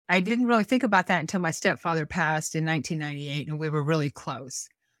I didn't really think about that until my stepfather passed in 1998, and we were really close.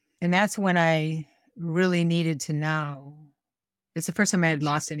 And that's when I really needed to know. It's the first time I had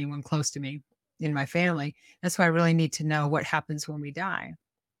lost anyone close to me in my family. That's why I really need to know what happens when we die.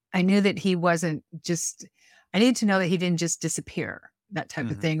 I knew that he wasn't just, I needed to know that he didn't just disappear, that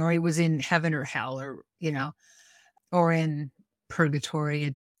type of thing, or he was in heaven or hell or, or in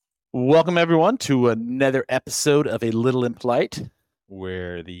purgatory. Welcome, everyone, to another episode of A Little Impolite,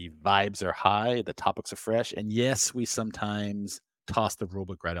 where the vibes are high, the topics are fresh, and yes, we sometimes toss the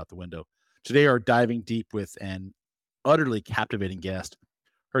rulebook right out the window. Today, we're diving deep with an utterly captivating guest.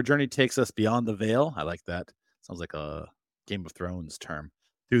 Her journey takes us beyond the veil. I like that. Sounds like a Game of Thrones term.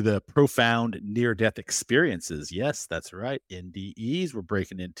 Through the profound near-death experiences. Yes, that's right. NDEs we're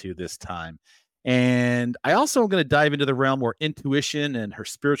breaking into this time. And I also am going to dive into the realm where intuition and her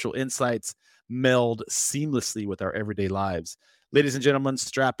spiritual insights meld seamlessly with our everyday lives. Ladies and gentlemen,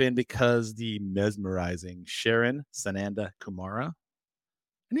 strap in because the mesmerizing Sharon, Sananda, Kumara.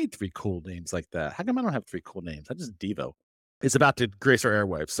 I need 3 cool names like that. How come I don't have 3 cool names? I just Devo. It's about to grace our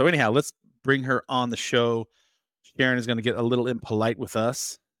airwaves. So anyhow, let's bring her on the show. Sharon is going to get a little impolite with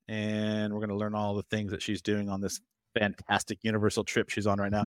us, and we're going to learn all the things that she's doing on this fantastic universal trip she's on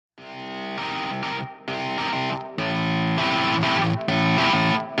right now.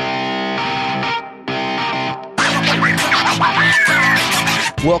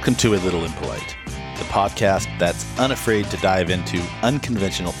 Welcome to A Little Impolite, the podcast that's unafraid to dive into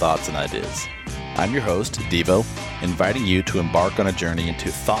unconventional thoughts and ideas. I'm your host, Devo, inviting you to embark on a journey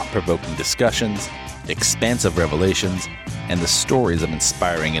into thought-provoking discussions, expansive revelations, and the stories of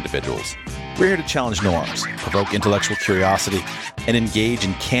inspiring individuals. We're here to challenge norms, provoke intellectual curiosity, and engage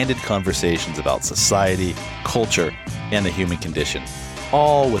in candid conversations about society, culture, and the human condition,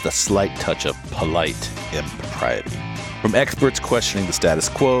 all with a slight touch of polite impropriety. From experts questioning the status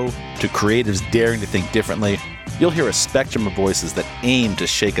quo to creatives daring to think differently, you'll hear a spectrum of voices that aim to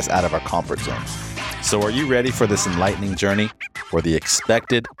shake us out of our comfort zones. So are you ready for this enlightening journey where the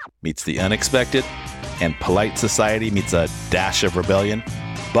expected meets the unexpected and polite society meets a dash of rebellion?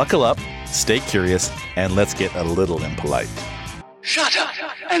 Buckle up, stay curious, and let's get a little impolite. Shut up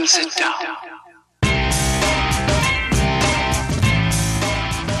and sit down.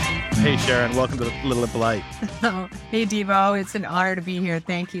 Hey, Sharon, welcome to Little Impolite. Oh, hey, Devo. It's an honor to be here.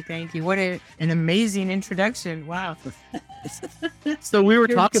 Thank you. Thank you. What an amazing introduction. Wow. So we were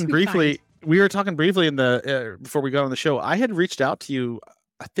talking briefly. We were talking briefly in the before we got on the show. I had reached out to you,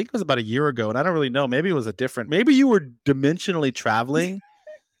 I think it was about a year ago, and I don't really know. Maybe it was maybe you were dimensionally traveling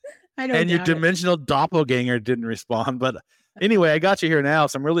and your dimensional doppelganger didn't respond. But anyway, I got you here now,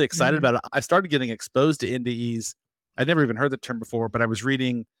 so I'm really excited about it. I started getting exposed to NDEs. I'd never even heard the term before, but I was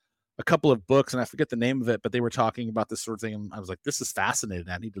reading a couple of books, and I forget the name of it, but they were talking about this sort of thing. And I was like, this is fascinating.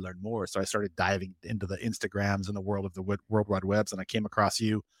 I need to learn more. So I started diving into the Instagrams and the world of the World Wide Webs, and I came across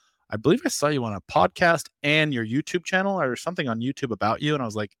you. I believe I saw you on a podcast and your YouTube channel or something on YouTube about you. And I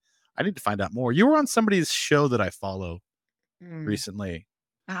was like, I need to find out more. You were on somebody's show that I follow recently.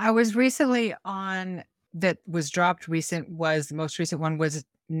 I was recently on, that was dropped the most recent one was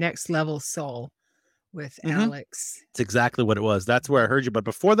Next Level Soul with Alex. It's exactly what it was. That's where I heard you. But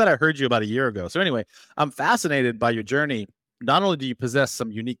before that, I heard you about a year ago. So anyway, I'm fascinated by your journey. Not only do you possess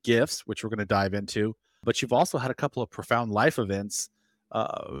some unique gifts, which we're going to dive into, but you've also had a couple of profound life events.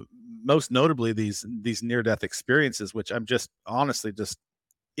 Most notably these near-death experiences, which I'm just honestly just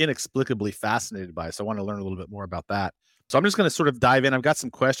inexplicably fascinated by. So I want to learn a little bit more about that. So I'm just going to sort of dive in. I've got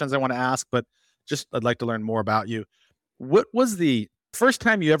some questions I want to ask, but just I'd like to learn more about you. What was the first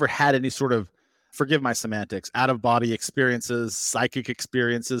time you ever had any sort of, forgive my semantics, out-of-body experiences, psychic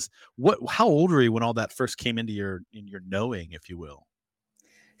experiences? How old were you when all that first came into your knowing, if you will?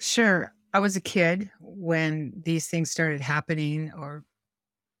 Sure. I was a kid when these things started happening, or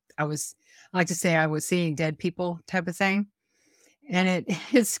I like to say I was seeing dead people type of thing. And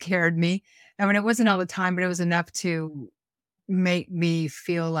it scared me. I mean, it wasn't all the time, but it was enough to make me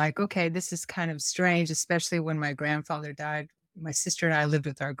feel like, okay, this is kind of strange, especially when my grandfather died. My sister and I lived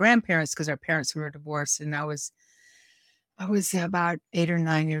with our grandparents because our parents were divorced. And I was about 8 or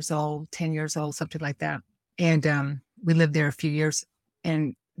 9 years old, 10 years old, something like that. And we lived there a few years.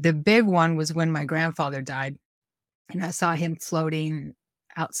 And the big one was when my grandfather died. And I saw him floating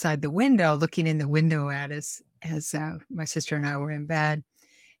outside the window, looking in the window at us as my sister and I were in bed.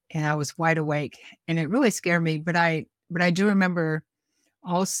 And I was wide awake. And it really scared me. But I do remember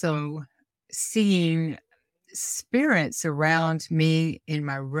also seeing spirits around me in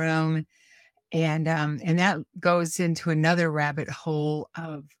my room. And that goes into another rabbit hole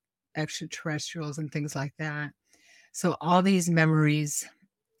of extraterrestrials and things like that. So all these memories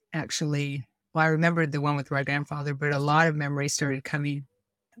actually, well, I remembered the one with my grandfather, but a lot of memories started coming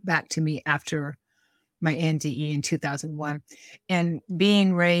back to me after my NDE in 2001. And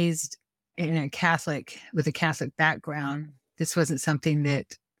being raised in with a Catholic background, this wasn't something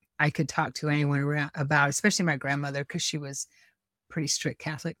that I could talk to anyone about, especially my grandmother, because she was pretty strict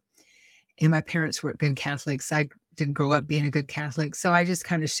Catholic. And my parents were good Catholics. I didn't grow up being a good Catholic. So I just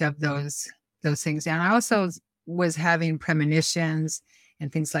kind of shoved those things down. I also was having premonitions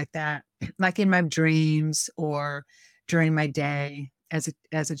and things like that, like in my dreams or during my day as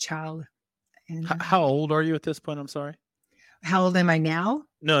a child. And How old are you at this point? I'm sorry. how old am I now?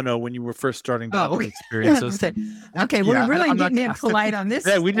 No, when you were first starting to have Oh, these experiences. okay, Yeah, we're really I'm not getting casting. impolite on this.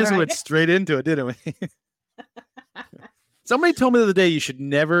 Yeah, we just All went right. straight into it, didn't we? Somebody told me the other day you should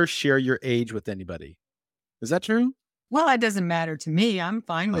never share your age with anybody. Is that true? Well, it doesn't matter to me. I'm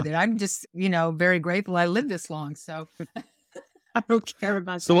fine with it. I'm just, very grateful I lived this long. So I don't care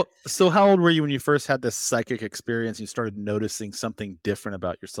about that. So how old were you when you first had this psychic experience? You started noticing something different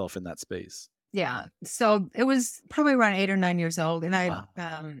about yourself in that space. Yeah. So it was probably around 8 or 9 years old. And Wow.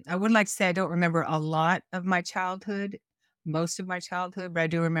 I would like to say I don't remember a lot of my childhood, most of my childhood, but I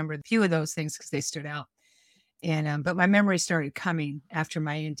do remember a few of those things because they stood out. And but my memory started coming after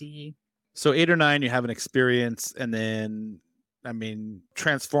my NDE. So 8 or 9, you have an experience, and then,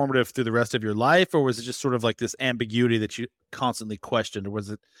 transformative through the rest of your life, or was it just sort of like this ambiguity that you constantly questioned, or was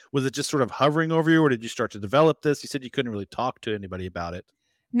it just sort of hovering over you, or did you start to develop this? You said you couldn't really talk to anybody about it.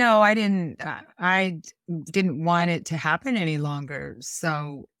 No, I didn't. I didn't want it to happen any longer.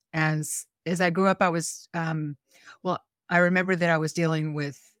 So as I grew up, I was I remember that I was dealing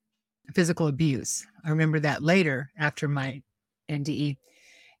with physical abuse. I remember that later after my NDE.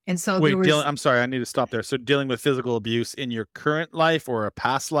 And so Wait, there was I'm sorry, I need to stop there. So dealing with physical abuse in your current life or a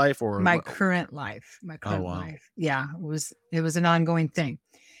past life, or my what? current life. Oh, wow. Yeah, it was an ongoing thing.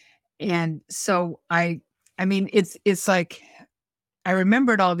 And so it's like I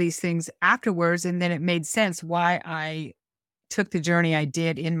remembered all these things afterwards, and then it made sense why I took the journey I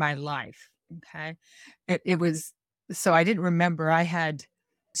did in my life. Okay. It was, so I didn't remember. I had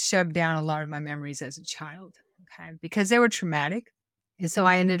shoved down a lot of my memories as a child. Okay. Because they were traumatic. And so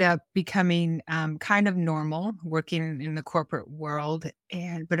I ended up becoming kind of normal, working in the corporate world,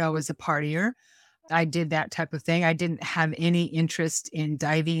 but I was a partier. I did that type of thing. I didn't have any interest in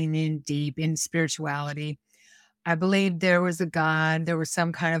diving in deep in spirituality. I believed there was a God, there was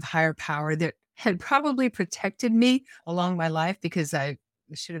some kind of higher power that had probably protected me along my life because I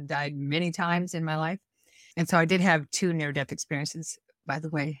should have died many times in my life. And so I did have 2 near-death experiences, by the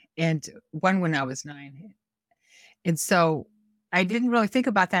way, and one when I was 9. And so I didn't really think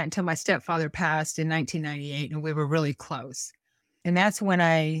about that until my stepfather passed in 1998, and we were really close. And that's when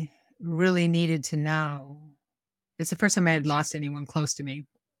I really needed to know. It's the first time I had lost anyone close to me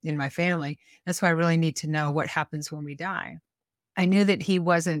in my family. That's why I really need to know what happens when we die. I knew that he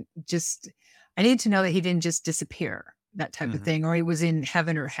wasn't just, I needed to know that he didn't just disappear, that type of thing, or he was in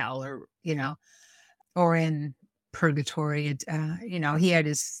heaven or hell or in purgatory. He had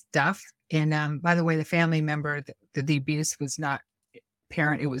his stuff. And by the way, the family member, the abuse was not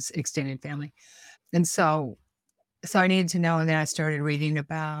parent, it was extended family. And so I needed to know. And then I started reading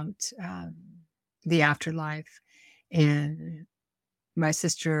about the afterlife. And my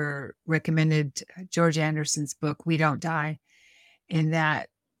sister recommended George Anderson's book, We Don't Die. And that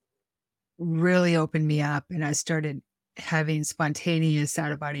really opened me up. And I started having spontaneous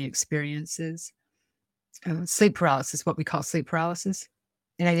out of body experiences, sleep paralysis, what we call sleep paralysis.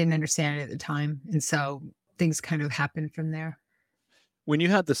 And I didn't understand it at the time. And so things kind of happened from there. When you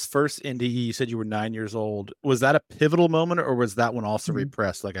had this first NDE, you said you were 9 years old. Was that a pivotal moment, or was that one also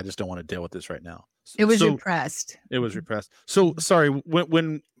repressed? Like, I just don't want to deal with this right now. It was repressed. It was repressed. So, sorry,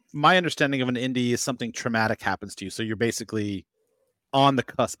 when my understanding of an NDE is something traumatic happens to you, so you're basically on the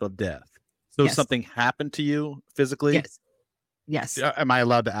cusp of death. So Yes. something happened to you physically? Yes. Am I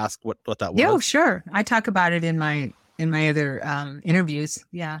allowed to ask what that was? Yeah, sure. I talk about it in my other interviews.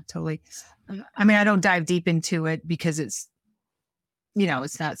 Yeah, totally. I don't dive deep into it because it's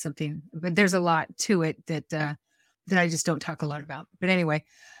not something, but there's a lot to it that I just don't talk a lot about. But anyway,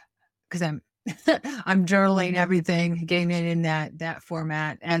 because I'm I'm journaling everything, getting it in that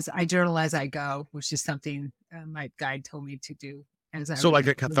format as I journal as I go, which is something my guide told me to do. So like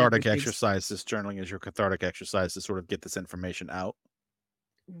a cathartic exercise, this journaling is your cathartic exercise to sort of get this information out?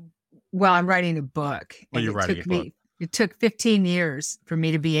 Well, I'm writing a book. Well, you're writing a book. It took 15 years for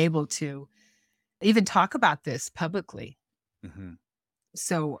me to be able to even talk about this publicly. Mm-hmm.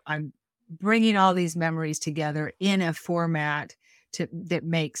 So I'm bringing all these memories together in a format that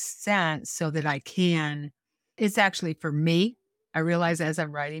makes sense so that I can, it's actually for me. I realize as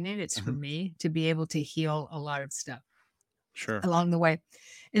I'm writing it, it's for Mhm. me to be able to heal a lot of stuff Sure. along the way.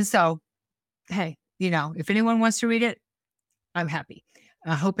 And so, hey, if anyone wants to read it, I'm happy.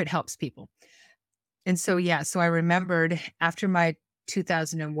 I hope it helps people. And so, yeah, so I remembered after my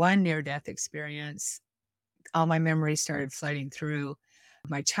 2001 near death experience, all my memories started flooding through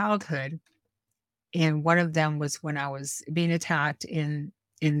my childhood. And one of them was when I was being attacked in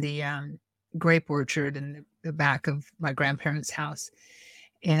the grape orchard in the back of my grandparents' house.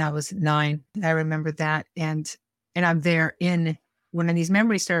 And I was 9. I remember that. And I'm there when these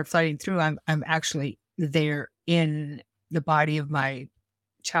memories started flooding through, I'm actually there in the body of my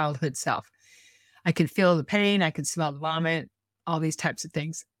childhood self. I could feel the pain, I could smell the vomit, all these types of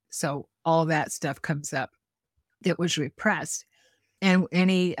things. So all that stuff comes up that was repressed. And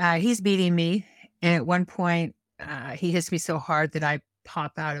he's beating me. And at one point, he hits me so hard that I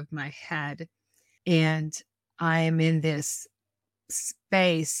pop out of my head. And I am in this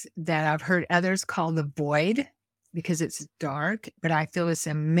space that I've heard others call the void because it's dark, but I feel this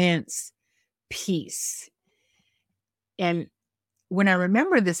immense peace. And when I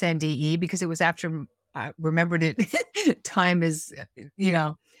remember this NDE, because it was after I remembered it, time is,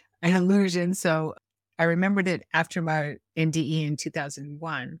 an illusion. So I remembered it after my NDE in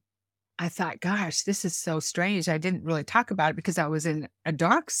 2001. I thought, gosh, this is so strange. I didn't really talk about it because I was in a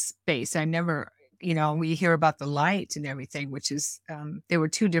dark space. I never, we hear about the light and everything, which is, there were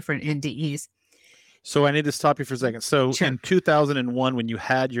 2 different NDEs. So I need to stop you for a second. So Sure. in 2001, when you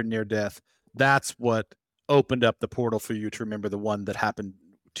had your near death, that's what opened up the portal for you to remember the one that happened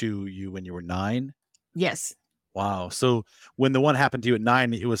to you when you were 9? Yes. Wow. So when the one happened to you at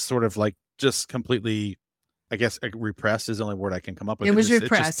 9, it was sort of like just completely, I guess, repressed is the only word I can come up with. It was It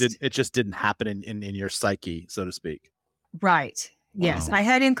just repressed. it just didn't happen in your psyche, so to speak. Right. Yes. Wow. I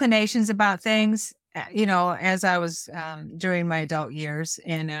had inclinations about things, as I was during my adult years,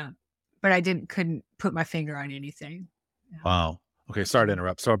 but I couldn't put my finger on anything. Wow. Okay. Sorry to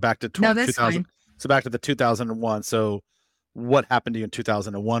interrupt. So back to No, that's 2000. fine. So back to the 2001. So what happened to you in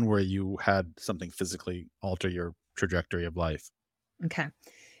 2001 where you had something physically alter your trajectory of life? Okay.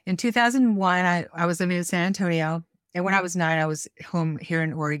 In 2001, I was living in San Antonio. And when I was 9, I was home here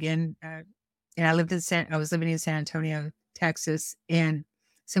in Oregon. And I was living in San Antonio, Texas. And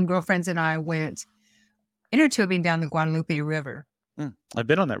some girlfriends and I went inner tubing down the Guadalupe River. I've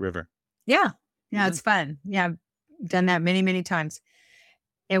been on that river. Yeah. Yeah, it's fun. Yeah, I've done that many, many times.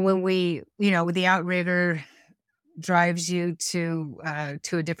 And when the outrigger drives you to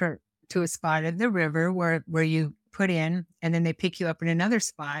a spot of the river where you put in, and then they pick you up in another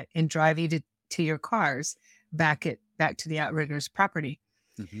spot and drive you to your cars back to the outrigger's property.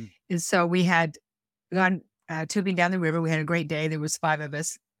 Mm-hmm. And so we had gone tubing down the river. We had a great day. There was 5 of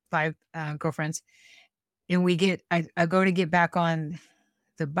us, 5 girlfriends, and I go to get back on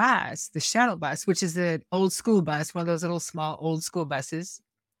the bus, the shuttle bus, which is the old school bus, one of those little small old school buses.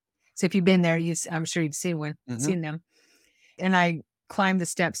 So if you've been there, I'm sure you've seen them. And I climbed the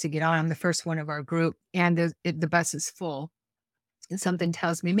steps to get on. I'm the first one of our group, and the bus is full. And something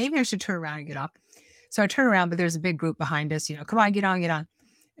tells me maybe I should turn around and get off. So I turn around, but there's a big group behind us. Come on, get on, get on.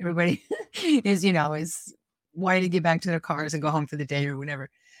 Everybody is wanting to get back to their cars and go home for the day or whatever.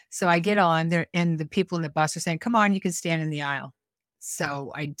 So I get on there, and the people in the bus are saying, "Come on, you can stand in the aisle."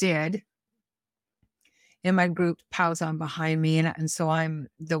 So I did. And my group piles on behind me. And so I'm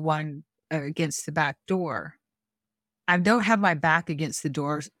the one against the back door. I don't have my back against the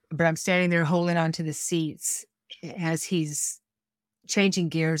door, but I'm standing there holding onto the seats as he's changing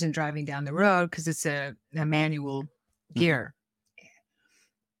gears and driving down the road because it's a manual gear.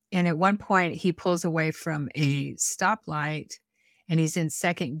 And at one point, he pulls away from a stoplight and he's in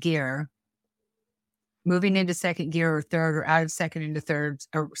second gear, moving into second gear or third or out of second into third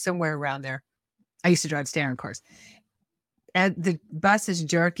or somewhere around there. I used to drive standard cars. And the bus is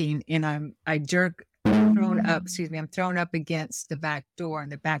jerking and I'm thrown up against the back door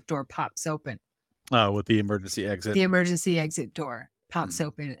and the back door pops open. Oh, with the emergency exit. The emergency exit door pops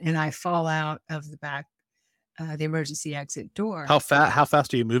open and I fall out of the back, the emergency exit door. How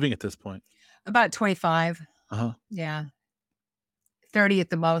fast are you moving at this point? About 25. Uh-huh. Yeah. 30 at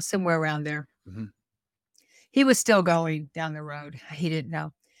the most, somewhere around there. Mm-hmm. He was still going down the road. He didn't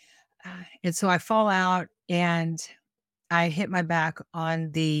know. And so I fall out and I hit my back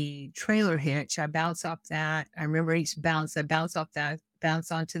on the trailer hitch. I bounce off that. I remember each bounce. I bounce off that,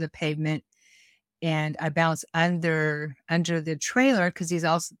 bounce onto the pavement, and I bounce under the trailer because he's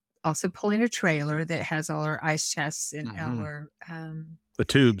also pulling a trailer that has all our ice chests and our the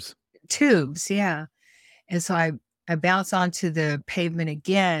tubes. Yeah. And so I bounce onto the pavement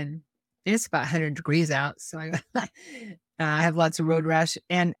again. It's about 100 degrees out, so I have lots of road rash,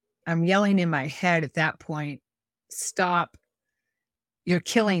 and I'm yelling in my head at that point, "Stop, you're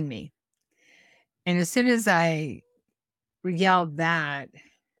killing me." And as soon as I yelled that,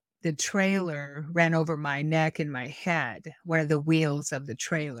 the trailer ran over my neck and my head, one of the wheels of the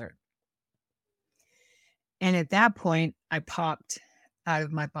trailer. And at that point, I popped out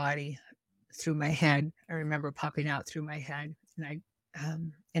of my body through my head. I remember popping out through my head,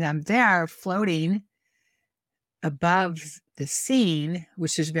 and I'm there floating above the scene,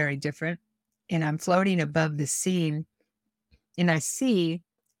 which is very different. And I'm floating above the scene, and I see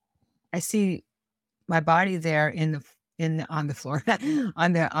my body there on the floor,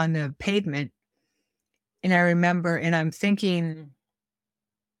 on the pavement. And I remember, and I'm thinking,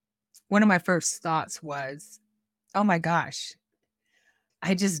 one of my first thoughts was, "Oh my gosh,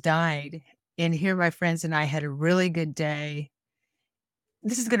 I just died. And here my friends and I had a really good day.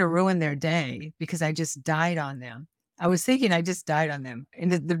 This is going to ruin their day because I just died on them." I was thinking I just died on them.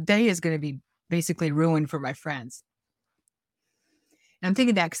 And the day is going to be basically ruined for my friends. And I'm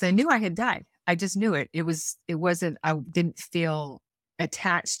thinking that because I knew I had died. I just knew it. I didn't feel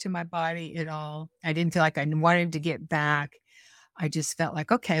attached to my body at all. I didn't feel like I wanted to get back. I just felt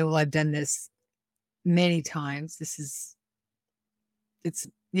like, okay, well, I've done this many times. It's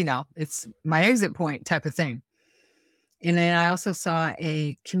my exit point type of thing. And then I also saw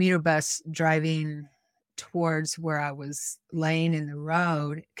a commuter bus driving towards where I was laying in the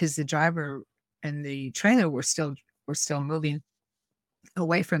road because the driver and the trailer were still moving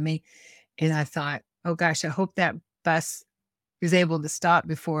away from me. And I thought, oh gosh, I hope that bus is able to stop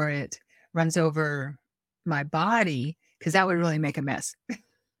before it runs over my body, because that would really make a mess.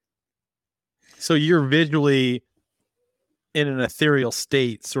 So you're visually in an ethereal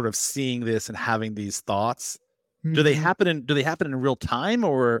state, sort of seeing this and having these thoughts. Do they happen in real time,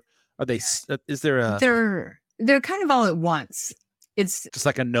 or are they? Is there a? They're kind of all at once. It's just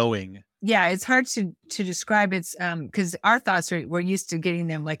like a knowing. Yeah, it's hard to describe. It's because our thoughts we're used to getting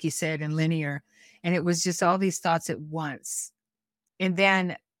them, like you said, in linear, and it was just all these thoughts at once, and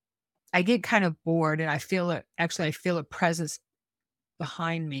then I get kind of bored, and I feel it. Actually, I feel a presence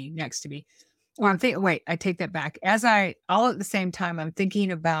behind me, next to me. Well, I'm thinking. Wait, I take that back. All at the same time, I'm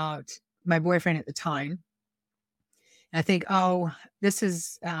thinking about my boyfriend at the time. And I think, oh, this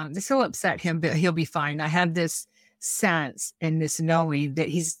will upset him, but he'll be fine. I have this sense and this knowing that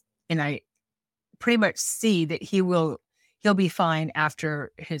and I pretty much see that he'll be fine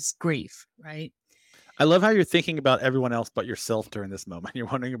after his grief, right? I love how you're thinking about everyone else but yourself during this moment. You're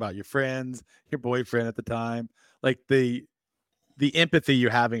wondering about your friends, your boyfriend at the time, like the empathy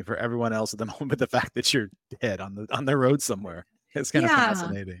you're having for everyone else at the moment, the fact that you're dead on the road somewhere. It's kind of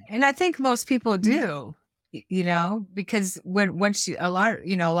fascinating. And I think most people do, because a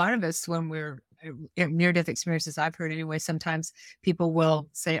lot of us, when we're in near-death experiences, I've heard anyway, sometimes people will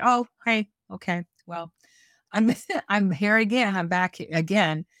say, oh, hey, okay, well, I'm here again. I'm back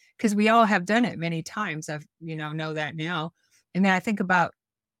again, because we all have done it many times. I've, know that now. And then I think about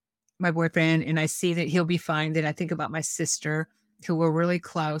my boyfriend and I see that he'll be fine. Then I think about my sister, who we're really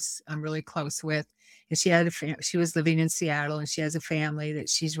close. I'm really close with. And she was living in Seattle, and she has a family that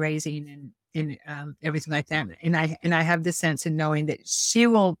she's raising and everything like that. And I have the sense in knowing that she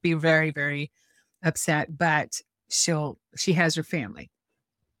will be very, very upset, but she has her family.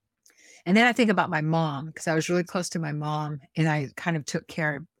 And then I think about my mom, because I was really close to my mom, and I kind of took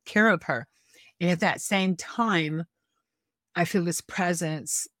care of her. And at that same time, I feel this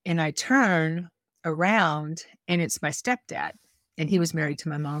presence, and I turn around, and it's my stepdad, and he was married to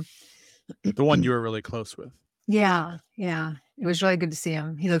my mom. The one you were really close with. Yeah. It was really good to see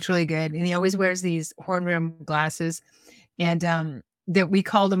him. He looked really good. And he always wears these horn rim glasses. And that we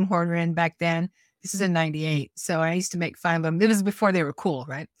called them horn rim back then. This is in 98. So I used to make fun of them. It was before they were cool,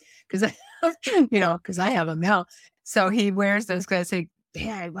 right? Because, because I have them now. So he wears those glasses. I say,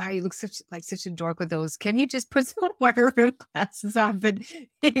 Dad, wow, you look such a dork with those. Can you just put some horn rim glasses on? But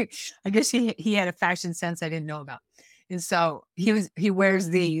I guess he had a fashion sense I didn't know about. And so he wears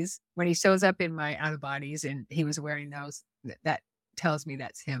these when he shows up in my out of bodies, and he was wearing those. That tells me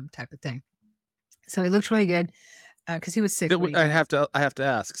that's him, type of thing. So he looked really good, because he was sick. I have to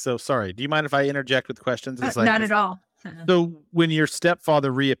ask. So sorry. Do you mind if I interject with questions? Not at all. So when your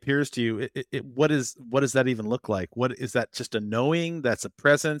stepfather reappears to you, what does that even look like? What is that? Just a knowing? That's a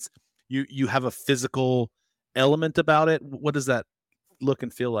presence? You have a physical element about it? What does that look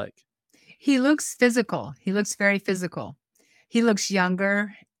and feel like? He looks physical. He looks very physical. He looks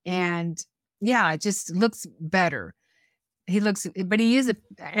younger, and it just looks better. But he is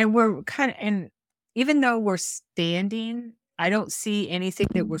and we're kind of, and even though we're standing, I don't see anything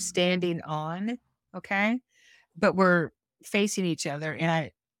that we're standing on. Okay. But we're facing each other,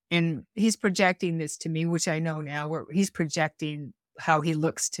 and he's projecting this to me, which I know now, where he's projecting how he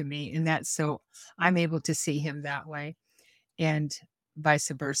looks to me, and that's so I'm able to see him that way, and vice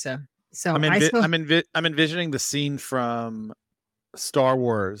versa. So I'm envisioning the scene from Star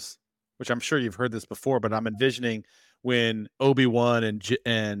Wars, which I'm sure you've heard this before, but I'm envisioning when Obi-Wan and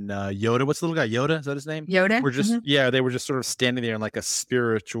Yoda, what's the little guy? Yoda, is that his name? Yoda. We're just they were just sort of standing there in like a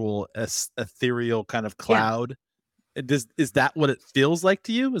spiritual, ethereal kind of cloud. Is that what it feels like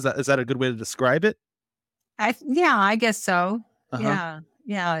to you? Is that a good way to describe it? I guess so. Uh-huh.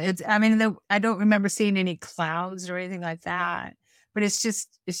 Yeah. I don't remember seeing any clouds or anything like that, but it's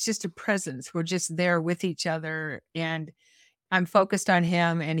just a presence. We're just there with each other, and I'm focused on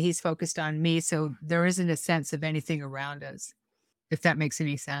him and he's focused on me. So there isn't a sense of anything around us, if that makes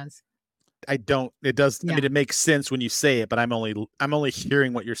any sense. I don't. It does. Yeah. I mean, it makes sense when you say it, but I'm only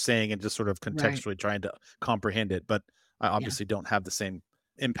hearing what you're saying and just sort of contextually Right. trying to comprehend it. But I obviously don't have the same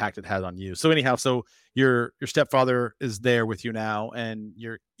impact it had on you. So anyhow, so your stepfather is there with you now, and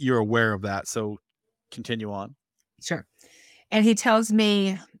you're aware of that. So continue on. Sure. And he tells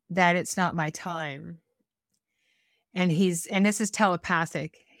me that it's not my time. And this is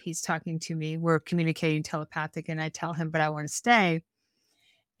telepathic. He's talking to me. We're communicating telepathic, and I tell him, but I want to stay.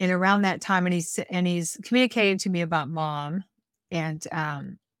 And around that time, and he's communicating to me about mom, and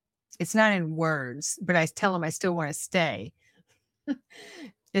it's not in words, but I tell him I still want to stay.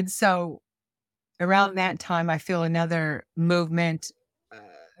 And so around that time, I feel another movement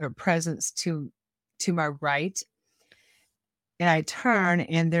or presence to my right, and I turn,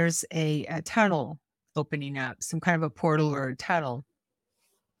 and there's a tunnel opening up, some kind of a portal or a tunnel.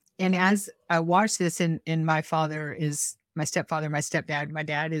 And as I watch this, and my father is my stepfather, my stepdad, my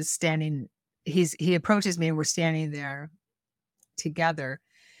dad is standing. He approaches me, and we're standing there together,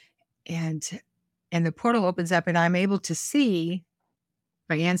 and the portal opens up, and I'm able to see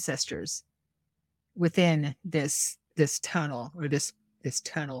my ancestors within this tunnel, or this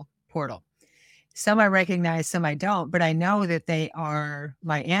tunnel portal. Some I recognize, some I don't, but I know that they are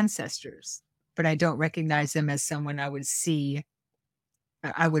my ancestors, but I don't recognize them as someone I would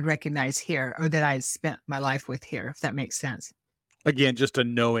recognize here, or that I spent my life with here, if that makes sense. Again, just a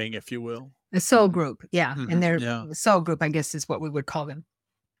knowing, if you will. A soul group, yeah. Mhm, And they're yeah. soul group, I guess, is what we would call them.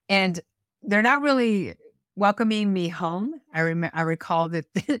 And they're not really welcoming me home. I recall that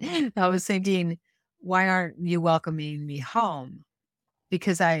I was thinking, why aren't you welcoming me home?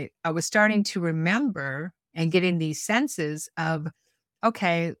 Because I was starting to remember and getting these senses of,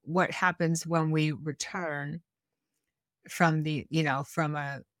 okay, what happens when we return from from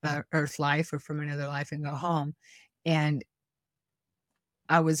a earth life or from another life and go home. And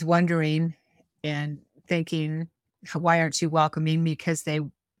I was wondering and thinking, why aren't you welcoming me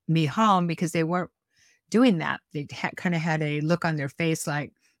home? Because they weren't doing that. They kind of had a look on their face,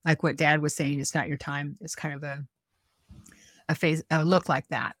 like what Dad was saying, it's not your time. It's kind of a look like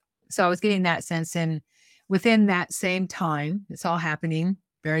that. So I was getting that sense, and within that same time, it's all happening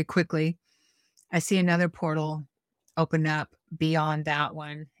very quickly. I see another portal open up beyond that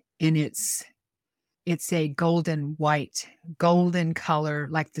one, and it's a golden color,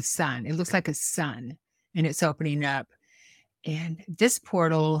 like the sun. It looks like a sun, and it's opening up. And this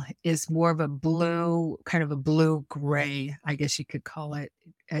portal is more of a blue, kind of a blue gray, I guess you could call it.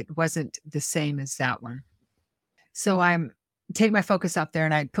 It wasn't the same as that one. So I'm take my focus up there,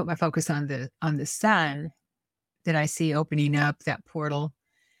 and I put my focus on the sun that I see opening up that portal.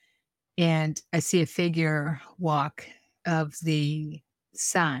 And I see a figure walk of the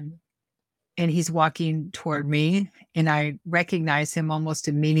sun, and he's walking toward me, and I recognize him almost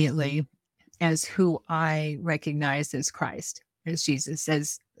immediately as who I recognize as Christ, as Jesus,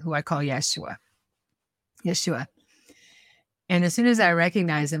 as who I call Yeshua. And as soon as I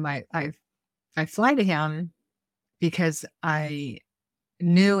recognize him, I fly to him, because I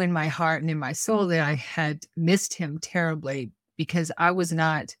knew in my heart and in my soul that I had missed him terribly, because I was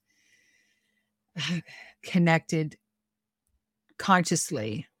not connected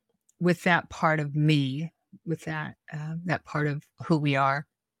consciously with that part of me, with that part of who we are,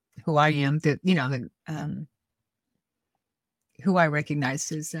 who I am, who I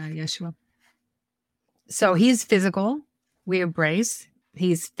recognize as Yeshua. So he's physical. We embrace.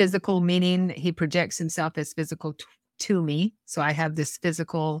 He's physical, meaning he projects himself as physical to me. So I have this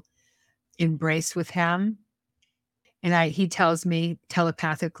physical embrace with him. And he tells me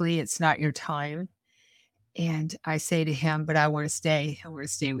telepathically, it's not your time. And I say to him, but I want to stay. I want to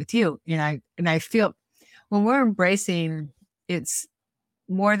stay with you. And I feel when we're embracing, it's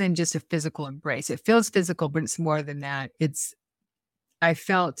more than just a physical embrace. It feels physical, but it's more than that. I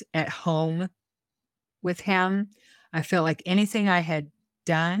felt at home with him. I felt like anything I had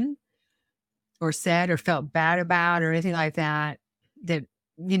done or said or felt bad about or anything like that, that,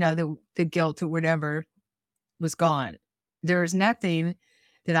 the guilt or whatever was gone. There was nothing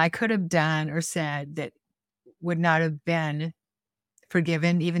that I could have done or said that would not have been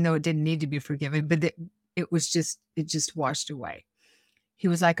forgiven, even though it didn't need to be forgiven, but it just washed away. He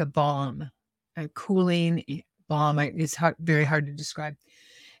was like a balm, a cooling balm. It's very hard to describe.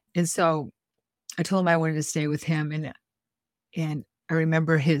 And so I told him I wanted to stay with him. And I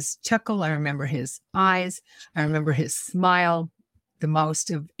remember his chuckle. I remember his eyes. I remember his smile the most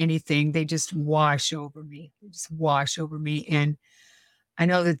of anything. They just wash over me. They just wash over me. And I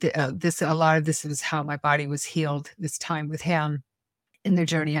know that a lot of this is how my body was healed this time with him in the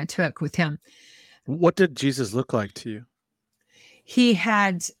journey I took with him. What did Jesus look like to you? He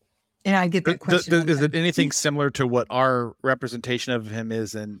had, and I get that question. Is it anything similar to what our representation of him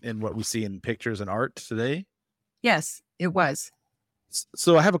is in what we see in pictures and art today? Yes, it was.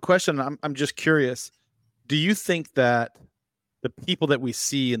 So I have a question. I'm just curious. Do you think that the people that we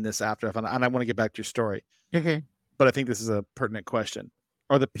see in this afterlife, and I want to get back to your story, but I think this is a pertinent question,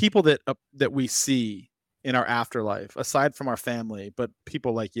 are the people that we see in our afterlife, aside from our family, but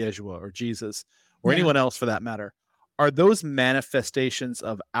people like Yeshua or Jesus or anyone else for that matter, are those manifestations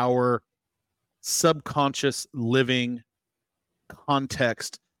of our subconscious living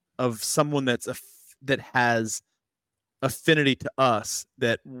context of someone that has affinity to us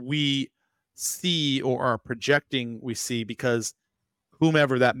that we see or are projecting we see because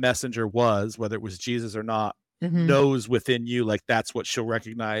whomever that messenger was, whether it was Jesus or not, knows within you, like that's what she'll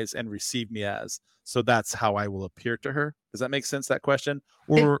recognize and receive me as. So that's how I will appear to her. Does that make sense, that question?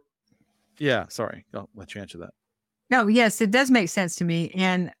 Or yeah, sorry. I'll let you answer that. No, yes, it does make sense to me.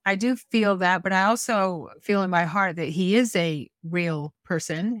 And I do feel that, but I also feel in my heart that he is a real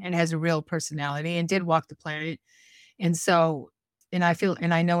person and has a real personality and did walk the planet. And so, and I feel,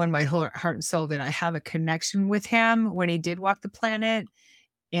 and I know in my heart and soul that I have a connection with him when he did walk the planet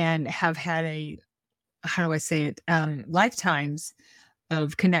and have had how do I say it, lifetimes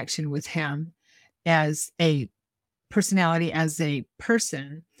of connection with him as a personality, as a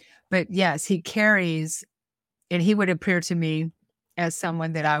person. But yes, he carries, and he would appear to me as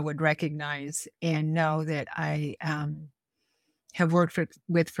someone that I would recognize and know that I have worked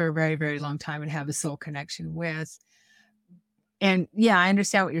with for a very, very long time and have a soul connection with. And yeah, I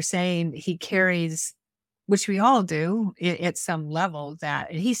understand what you're saying. He carries, which we all do at some level, and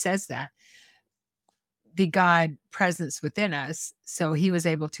he says that, the God presence within us. So he was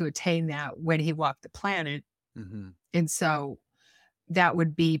able to attain that when he walked the planet. And so that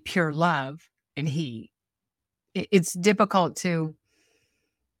would be pure love. And it's difficult to,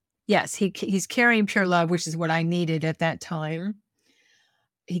 yes, he's carrying pure love, which is what I needed at that time.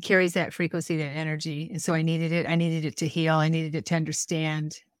 He carries that frequency, that energy. And so I needed it. I needed it to heal. I needed it to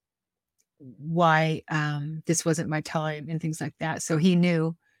understand why this wasn't my time and things like that. So he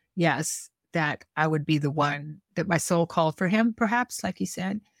knew, yes, that I would be the one that my soul called for him, perhaps, like you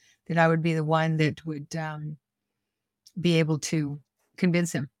said, that I would be the one that would be able to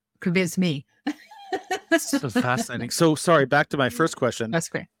convince me. So fascinating. So sorry, back to my first question. That's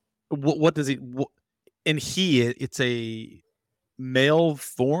great. What does he, it's a male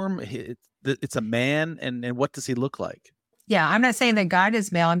form. It's a man. And what does he look like? Yeah, I'm not saying that God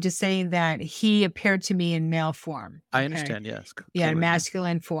is male. I'm just saying that he appeared to me in male form. I understand. Yes. Yeah, in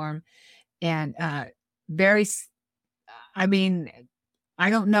masculine form. And very, I mean,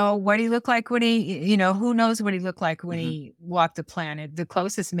 I don't know what he looked like when who knows what he looked like when he walked the planet. The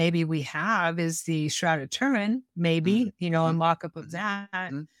closest maybe we have is the Shroud of Turin, maybe, a mock-up of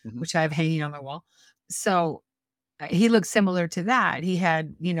that, which I have hanging on my wall. So he looked similar to that. He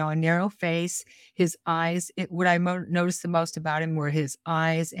had, a narrow face, his eyes. What I noticed the most about him were his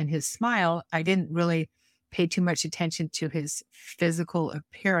eyes and his smile. I didn't really pay too much attention to his physical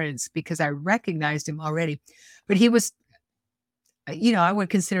appearance because I recognized him already. But he was, I would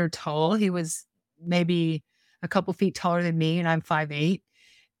consider tall. He was maybe a couple feet taller than me, and I'm 5'8".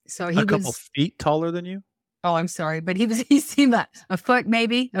 So he was a couple feet taller than you? Oh, I'm sorry. But he seemed like a foot,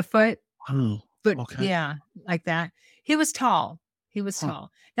 maybe a foot. Oh, but okay. Yeah, like that. He was tall. He was tall.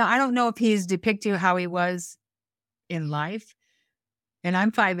 Now, I don't know if he's depicting how he was in life, and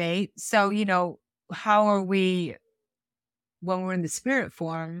I'm 5'8". So, how are we when we're in the spirit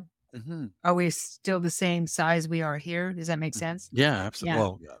form? Are we still the same size we are here? Does that make sense? Yeah, absolutely. Yeah.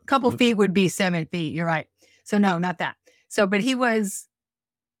 Well, A couple feet would be 7 feet. You're right. So no, not that. So, but he was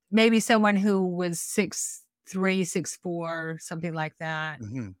maybe someone who was 6'3", 6'4", something like that.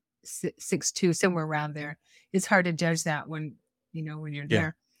 6'2", somewhere around there. It's hard to judge that when you're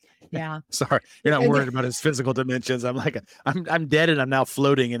there. Yeah. Sorry, you're not worried about his physical dimensions. I'm like, I'm dead and I'm now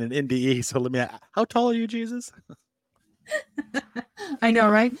floating in an NDE. So how tall are you, Jesus? I know,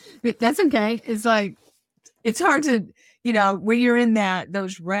 right? But that's okay. It's like, it's hard to, when you're in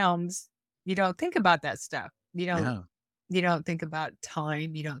those realms, you don't think about that stuff. Yeah. You don't think about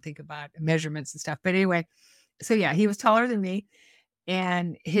time. You don't think about measurements and stuff. But anyway, so yeah, he was taller than me,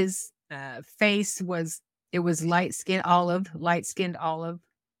 and his face was, it was light skinned olive.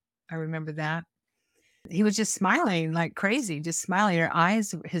 I remember that. He was just smiling like crazy, just smiling.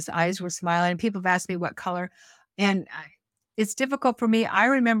 His eyes were smiling. People have asked me what color, and it's difficult for me. I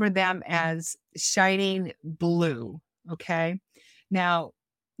remember them as shining blue. Okay. Now,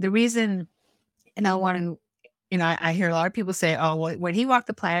 the reason, and I want to, I hear a lot of people say, oh, well, when he walked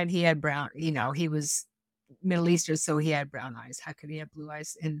the planet, he had brown, he was Middle Eastern, so he had brown eyes. How could he have blue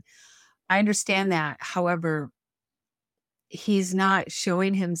eyes? And I understand that. However, he's not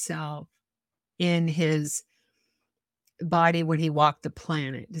showing himself in his body when he walked the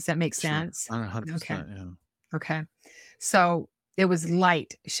planet. Does that make sense? 100%. Okay. Yeah. Okay. So it was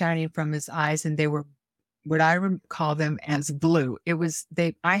light shining from his eyes, and they were what I call them as blue.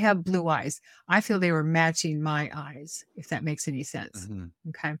 I have blue eyes. I feel they were matching my eyes, if that makes any sense. Mm-hmm.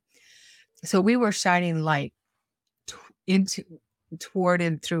 Okay. So we were shining light toward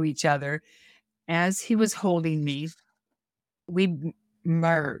and through each other. As he was holding me, we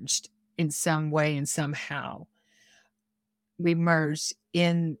merged in some way and somehow. We merged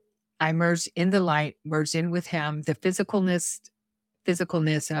in, I merged in the light, merged in with him. The physicalness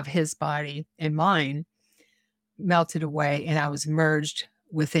of his body and mine melted away, and I was merged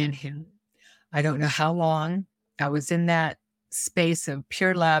within him. I don't know how long I was in that space of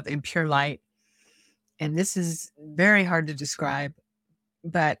pure love and pure light. And this is very hard to describe,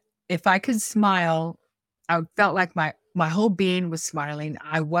 but if I could smile, I felt like my whole being was smiling.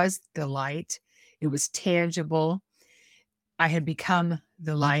 I was the light. It was tangible. I had become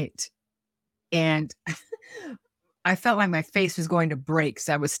the light, and I felt like my face was going to break.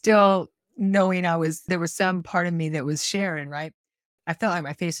 So I was still knowing there was some part of me that was Sharon, right? I felt like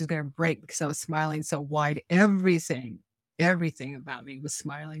my face was going to break because I was smiling so wide. Everything about me was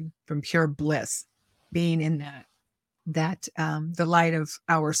smiling from pure bliss, being in the light of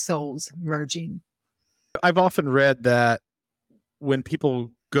our souls merging. I've often read that when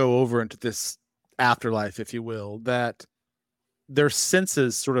people go over into this afterlife, if you will, that their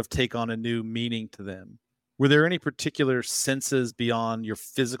senses sort of take on a new meaning to them. Were there any particular senses beyond your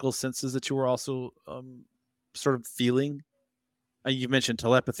physical senses that you were also sort of feeling? You mentioned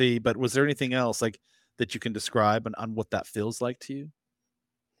telepathy, but was there anything else like that you can describe on what that feels like to you?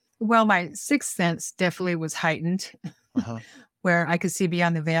 Well, my sixth sense definitely was heightened, where I could see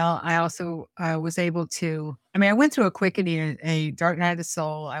beyond the veil. I also was able to, I went through a quickening, a dark night of the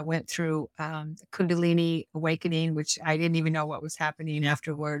soul. I went through Kundalini awakening, which I didn't even know what was happening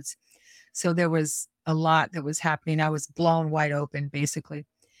afterwards. So there was a lot that was happening. I was blown wide open, basically.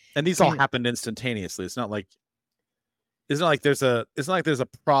 And these all happened instantaneously. It's not like there's a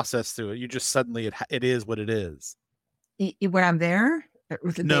process to it. You just suddenly it is what it is. When I'm there.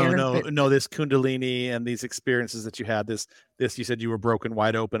 No. This Kundalini and these experiences that you had, this you said you were broken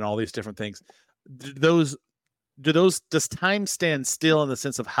wide open, all these different things. Does time stand still in the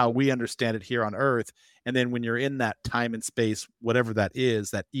sense of how we understand it here on Earth? And then when you're in that time and space, whatever that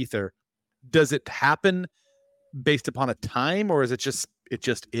is, that ether, does it happen based upon a time, or is it just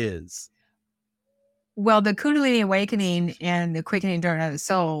is? Well, the Kundalini awakening and the quickening dark night of the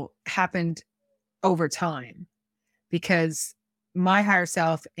soul happened over time, because my higher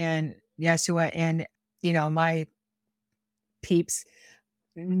self and Yeshua and, my peeps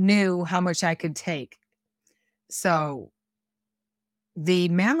knew how much I could take. So the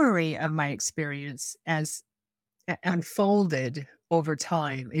memory of my experience as unfolded over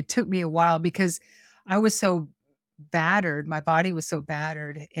time, it took me a while because I was so battered. My body was so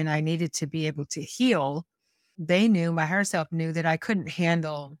battered, and I needed to be able to heal. My higher self knew that I couldn't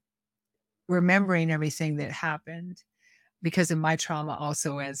handle remembering everything that happened because of my trauma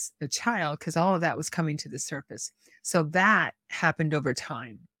also as a child, because all of that was coming to the surface. So that happened over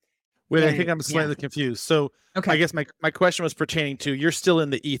time. Wait, I think I'm slightly confused. So okay. I guess my question was pertaining to, you're still in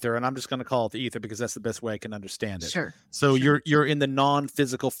the ether, and I'm just going to call it the ether because that's the best way I can understand it. Sure. So you're in the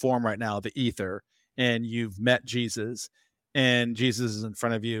non-physical form right now, the ether, and you've met Jesus, and Jesus is in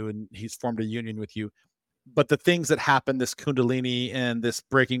front of you, and he's formed a union with you. But the things that happen, this Kundalini and this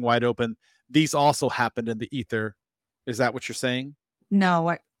breaking wide open, these also happened in the ether. Is that what you're saying?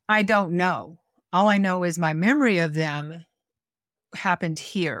 No, I don't know. All I know is my memory of them happened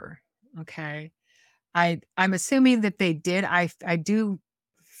here. Okay. I'm assuming that they did. I do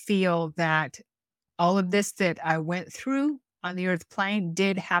feel that all of this that I went through on the earth plane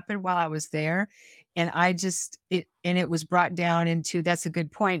did happen while I was there. And it was brought down into, that's a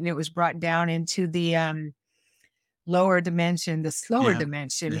good point. And it was brought down into the lower dimension, the slower Yeah.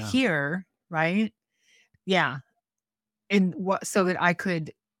 dimension Yeah. here, right? Yeah. And so that I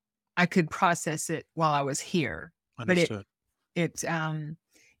could process it while I was here. Understood. But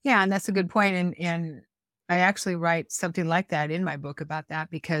yeah, and that's a good point. And I actually write something like that in my book about that,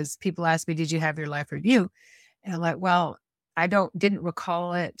 because people ask me, did you have your life review? And I'm like, well, I didn't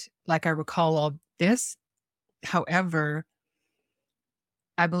recall it like I recall all this. However,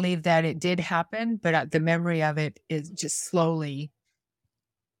 I believe that it did happen, but the memory of it is just slowly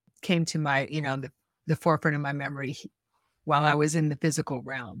came to my, the forefront of my memory while I was in the physical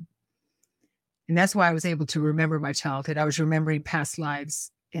realm. And that's why I was able to remember my childhood. I was remembering past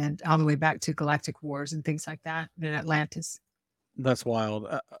lives and all the way back to galactic wars and things like that in Atlantis. That's wild.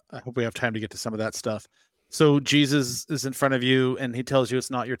 I hope we have time to get to some of that stuff. So Jesus is in front of you and he tells you it's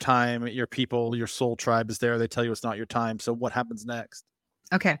not your time. Your people, your soul tribe is there. They tell you it's not your time. So what happens next?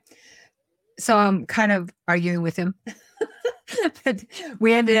 Okay. So I'm kind of arguing with him. But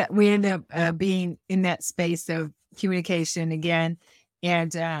we end up being in that space of communication again.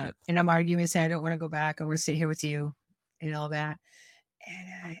 And I'm arguing, saying, I don't want to go back. I want to stay here with you and all that.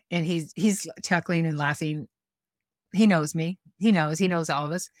 And he's chuckling and laughing. He knows me. He knows all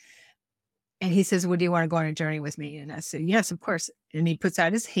of us. And he says, well, do you want to go on a journey with me? And I said, yes, of course. And he puts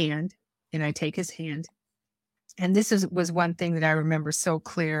out his hand and I take his hand. And this was one thing that I remember so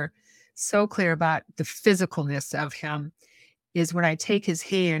clear about the physicalness of him, is when I take his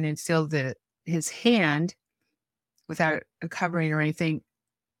hand and feel his hand without a covering or anything,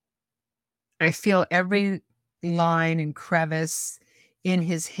 I feel every line and crevice in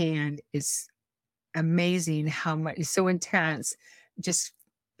his hand is amazing. How much it's so intense. Just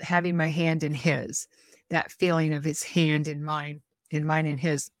having my hand in his, that feeling of his hand in mine and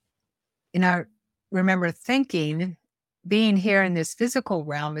his. And I remember thinking, being here in this physical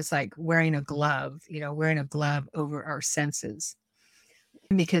realm is like wearing a glove, over our senses,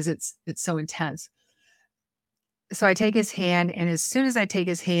 because it's so intense. So I take his hand, and as soon as I take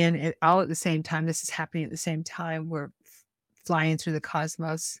his hand, all at the same time, this is happening at the same time, we're flying through the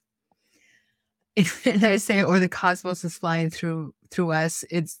cosmos. And I say, or the cosmos is flying through us.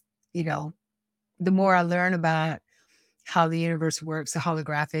 It's, the more I learn about how the universe works, the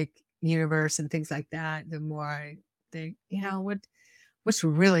holographic universe and things like that, the more I think, what's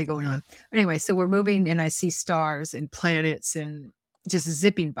really going on? Anyway, so we're moving and I see stars and planets and just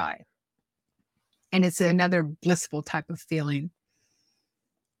zipping by. And it's another blissful type of feeling.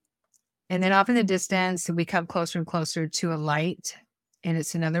 And then off in the distance, we come closer and closer to a light, and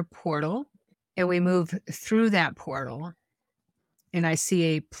it's another portal. And we move through that portal, and I see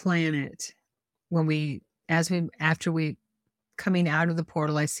a planet. After we coming out of the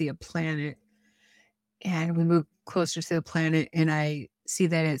portal, I see a planet, and we move closer to the planet, and I see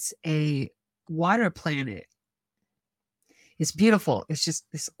that it's a water planet. It's beautiful. It's just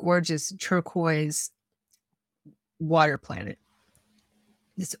this gorgeous turquoise water planet,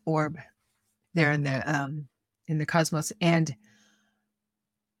 this orb there in the cosmos. And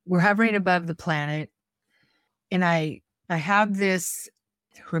we're hovering above the planet, and I have this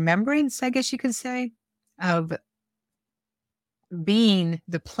remembrance, I guess you could say, of being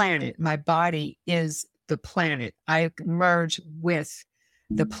the planet. My body is the planet. I merge with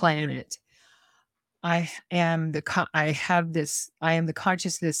the planet. I am the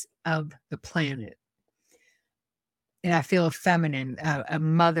consciousness of the planet. And I feel a feminine, a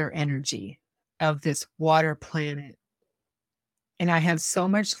mother energy of this water planet. And I have so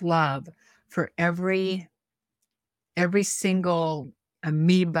much love for every single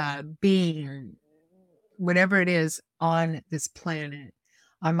amoeba, being, whatever it is on this planet,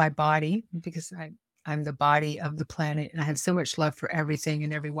 on my body, because I'm the body of the planet, and I have so much love for everything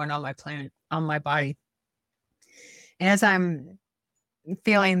and everyone on my planet, on my body. And as I'm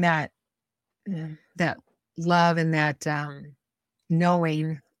feeling that love and that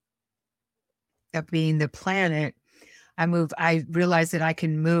knowing of being the planet, I realize that I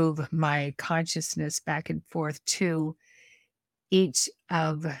can move my consciousness back and forth to any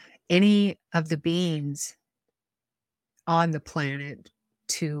of the beings on the planet,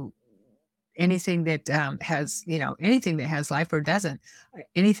 to anything that anything that has life or doesn't,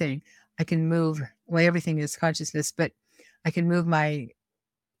 anything. I can move, well, everything is consciousness, but I can move my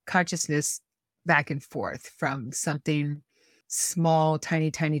consciousness back and forth from something small, tiny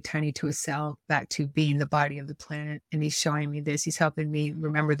to a cell, back to being the body of the planet. And he's showing me this. He's helping me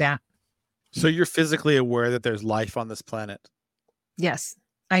remember that. So you're physically aware that there's life on this planet? Yes,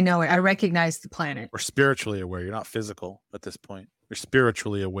 I know it. I recognize the planet. Or spiritually aware. You're not physical at this point. You're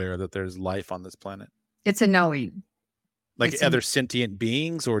spiritually aware that there's life on this planet. It's a knowing. Like It's other sentient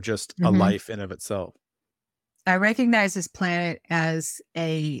beings or just a Mhm. life in of itself? I recognize this planet as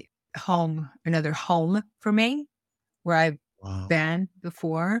a home, another home for me, where I've Wow. been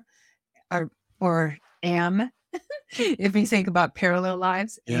before or am. If you think about parallel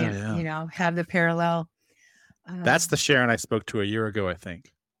lives and, have the parallel. That's the Sharon I spoke to a year ago, I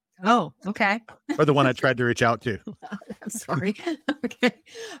think. Oh, okay. Or the one I tried to reach out to. I'm sorry. Okay.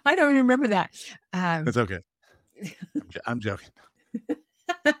 I don't remember that. That's okay. I'm joking.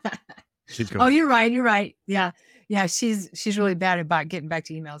 She's Oh, going. you're right. You're right. Yeah. Yeah. She's really bad about getting back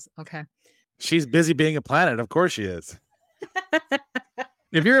to emails. Okay. She's busy being a planet. Of course she is.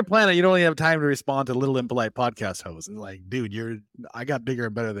 If you're a planet, you don't only have time to respond to little impolite podcast hosts. It's like, dude, I got bigger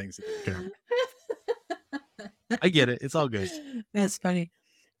and better things to do. I get it. It's all good. That's funny.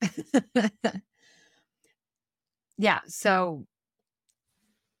 Yeah. So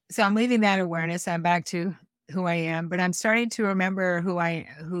I'm leaving that awareness. I'm back to who I am, but I'm starting to remember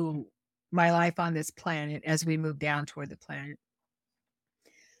who my life on this planet as we move down toward the planet.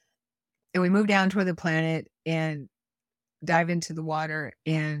 And we move down toward the planet and dive into the water,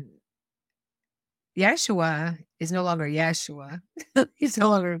 and Yeshua is no longer Yeshua. He's no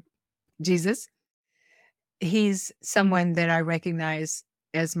longer Jesus. He's someone that I recognize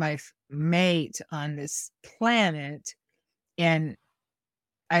as my mate on this planet, and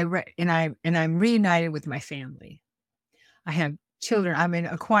I'm reunited with my family. I have children. I'm an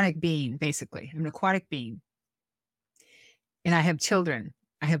aquatic being, basically. I'm an aquatic being, and I have children.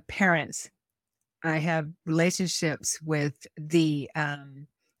 I have parents. I have relationships with the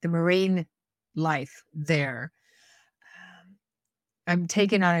marine life there. I'm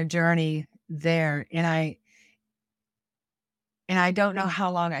taken on a journey there, and I don't know how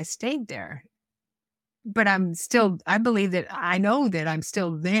long I stayed there, but I believe that I know that I'm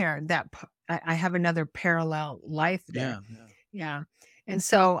still there, that I have another parallel life there. Yeah. And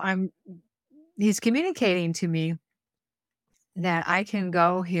so he's communicating to me that I can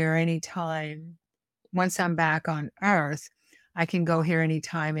go here anytime. Once I'm back on Earth, I can go here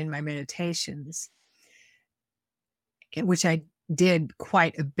anytime in my meditations, which I did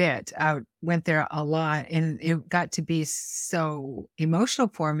quite a bit. I went there a lot, and it got to be so emotional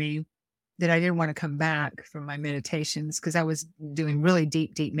for me that I didn't want to come back from my meditations, because I was doing really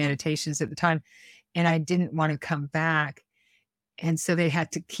deep, deep meditations at the time, and I didn't want to come back. And so they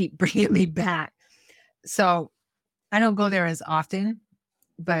had to keep bringing me back. So I don't go there as often,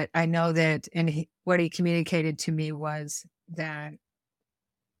 but I know that, and what he communicated to me was that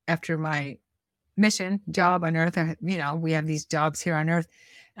after my mission job on Earth, we have these jobs here on Earth.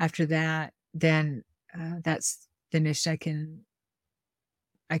 After that, then that's finished. I can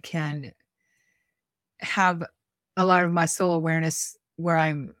have a lot of my soul awareness where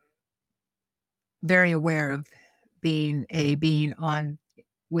I'm very aware of being a being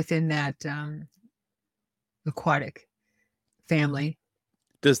within that aquatic family.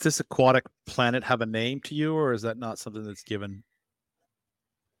 Does this aquatic planet have a name to you, or is that not something that's given?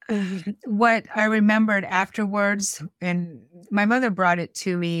 What I remembered afterwards, and my mother brought it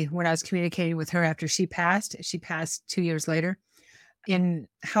to me when I was communicating with her after she passed. She passed 2 years later. And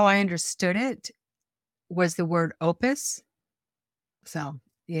how I understood it was the word opus. So,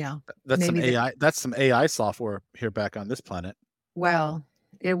 that's some maybe AI. That's some AI software here back on this planet. Well,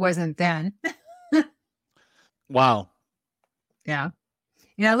 it wasn't then. Wow. Yeah.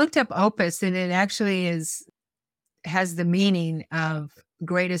 I looked up opus, and it actually has the meaning of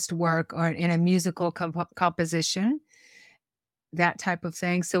greatest work or in a musical composition, that type of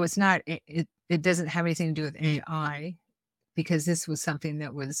thing. So it's not, it doesn't have anything to do with AI, because this was something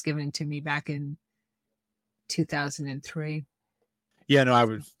that was given to me back in 2003. Yeah, no, I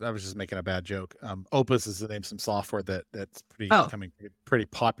was just making a bad joke. Opus is the name of some software that's becoming pretty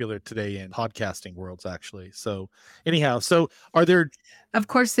popular today in podcasting worlds, actually. So anyhow, are there? Of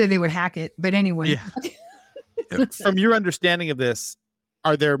course, they would hack it, but anyway. Yeah. From your understanding of this,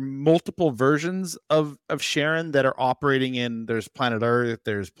 are there multiple versions of Sharon that are operating in? There's Planet Earth,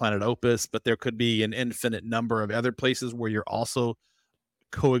 there's Planet Opus, but there could be an infinite number of other places where you're also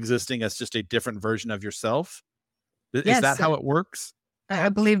coexisting as just a different version of yourself. Is that how it works? I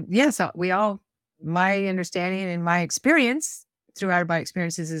believe, yes. My understanding and my experience throughout my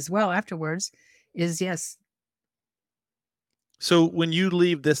experiences as well afterwards is yes. So when you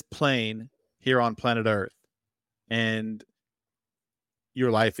leave this plane here on planet Earth and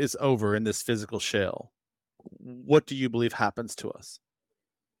your life is over in this physical shell, what do you believe happens to us?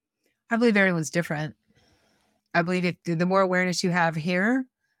 I believe everyone's different. I believe the more awareness you have here,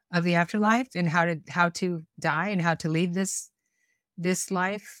 of the afterlife and how to die and how to leave this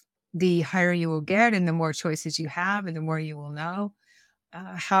life, the higher you will get and the more choices you have and the more you will know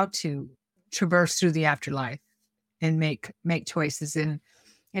how to traverse through the afterlife and make choices and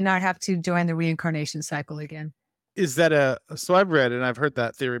not have to join the reincarnation cycle again. Is that so I've read, and I've heard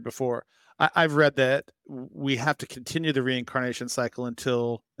that theory before. I've read that we have to continue the reincarnation cycle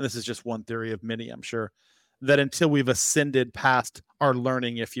until, and this is just one theory of many, I'm sure, that until we've ascended past our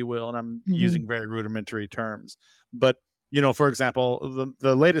learning, if you will, and I'm using very rudimentary terms. But, for example,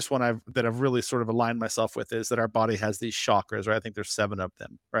 the latest one that I've really sort of aligned myself with is that our body has these chakras, right? I think there's 7 of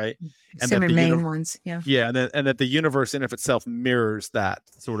them, right? And that 7 main ones, yeah. Yeah, and that the universe in of itself mirrors that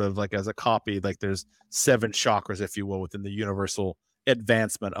sort of like as a copy, like there's 7 chakras, if you will, within the universal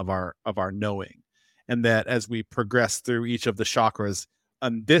advancement of our knowing. And that as we progress through each of the chakras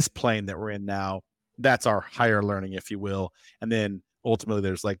on this plane that we're in now, that's our higher learning, if you will. And then ultimately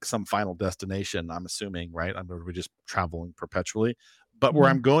there's like some final destination, I'm assuming, right? We're just traveling perpetually. But where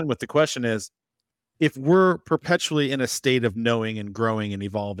I'm going with the question is, if we're perpetually in a state of knowing and growing and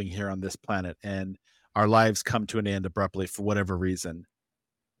evolving here on this planet and our lives come to an end abruptly for whatever reason,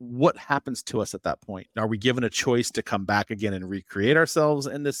 what happens to us at that point? Are we given a choice to come back again and recreate ourselves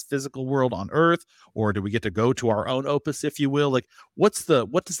in this physical world on Earth? Or do we get to go to our own opus, if you will? Like, what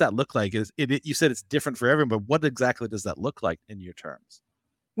does that look like? You said it's different for everyone, but what exactly does that look like in your terms?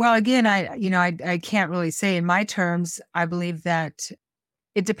 Well, again, I can't really say in my terms. I believe that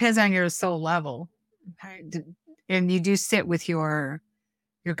it depends on your soul level. And you do sit with your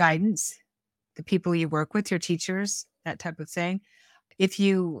guidance, the people you work with, your teachers, that type of thing. If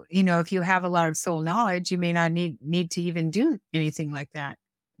you have a lot of soul knowledge, you may not need to even do anything like that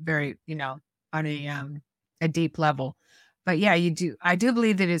very, on a deep level. But yeah, I do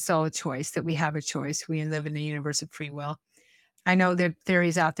believe that it's all a choice, that we have a choice. We live in a universe of free will. I know there are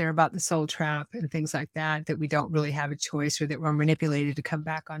theories out there about the soul trap and things like that we don't really have a choice or that we're manipulated to come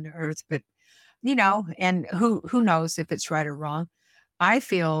back onto Earth. But, and who knows if it's right or wrong. I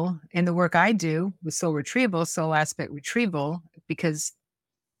feel in the work I do with soul retrieval, soul aspect retrieval, because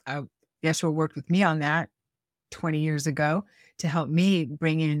Yeshua worked with me on that 20 years ago to help me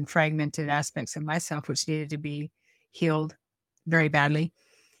bring in fragmented aspects of myself, which needed to be healed very badly,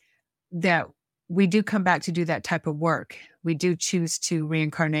 that we do come back to do that type of work. We do choose to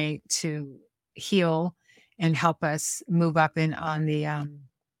reincarnate, to heal and help us move up on the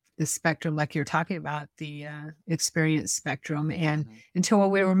spectrum, like you're talking about, the experience spectrum. And until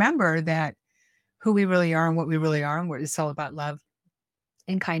we remember that who we really are and what we really are, and what it's all about love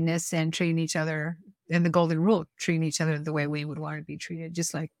and kindness and treating each other, and the golden rule, treating each other the way we would want to be treated,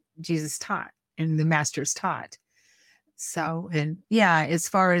 just like Jesus taught and the masters taught. So, and yeah, as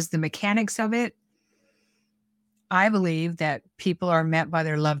far as the mechanics of it, I believe that people are met by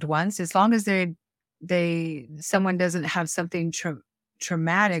their loved ones, as long as someone doesn't have something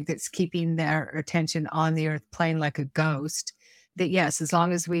traumatic that's keeping their attention on the earth plane like a ghost. That yes, as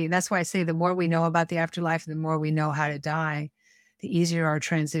long as that's why I say the more we know about the afterlife, the more we know how to die, the easier our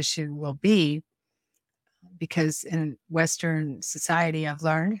transition will be. Because in Western society, I've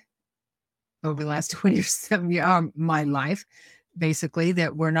learned over the last 20 years of my life, basically,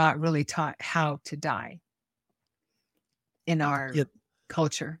 that we're not really taught how to die in our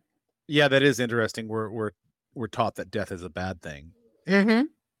culture. Yeah, that is interesting. We're taught that death is a bad thing. Mm-hmm.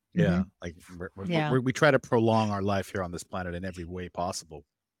 Yeah, like we try to prolong our life here on this planet in every way possible.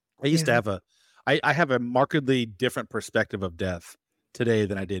 I used to have I have a markedly different perspective of death today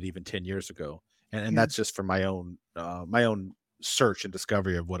than I did even 10 years ago. And that's just for my own search and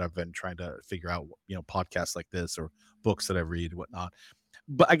discovery of what I've been trying to figure out, podcasts like this or books that I read, whatnot.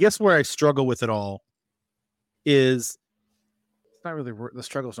 But I guess where I struggle with it all is, it's not really, the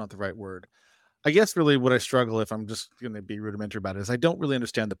struggle is not the right word. I guess really what I struggle, if I'm just going to be rudimentary about it, is I don't really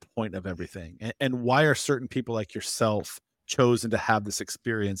understand the point of everything. And why are certain people like yourself chosen to have this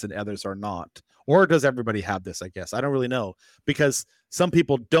experience and others are not? Or does everybody have this? I guess I don't really know, because some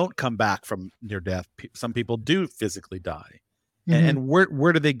people don't come back from near death. Some people do physically die. And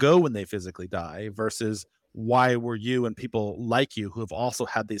where do they go when they physically die, versus why were you and people like you who have also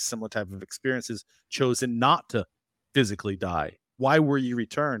had these similar type of experiences chosen not to physically die? Why were you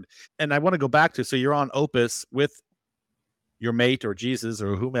returned? And I want to go back to, so you're on Opus with your mate or Jesus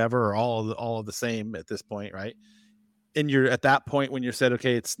or whomever, or all of the same at this point, right? And you're at that point when you said,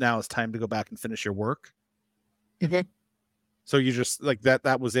 okay, it's time to go back and finish your work. So you just like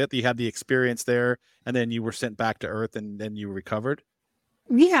that was it. You had the experience there, and then you were sent back to Earth, and then you recovered.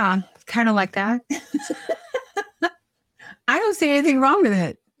 Yeah, kind of like that. I don't see anything wrong with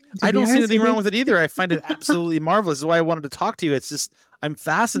it. to I be don't see honest anything with wrong you. with it either. I find it absolutely marvelous. That's why I wanted to talk to you. It's just I'm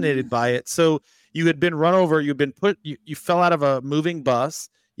fascinated by it. So you had been run over. You'd been you fell out of a moving bus.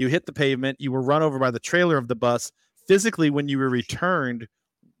 You hit the pavement. You were run over by the trailer of the bus. Physically, when you were returned,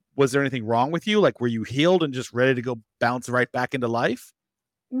 was there anything wrong with you? Like, were you healed and just ready to go bounce right back into life?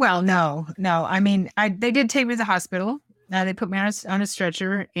 Well, no. I mean, they did take me to the hospital. They put me on a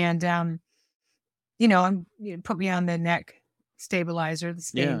stretcher, and put me on the neck stabilizer,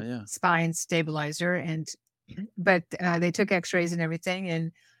 the Yeah. spine stabilizer, but they took X-rays and everything,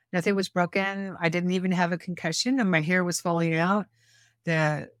 and nothing was broken. I didn't even have a concussion, and my hair was falling out.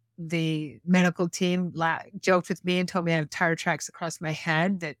 The medical team joked with me and told me I have tire tracks across my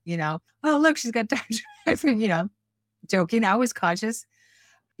head. That oh look, she's got tire tracks. Joking. I was conscious.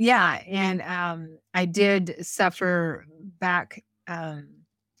 Yeah, and I did suffer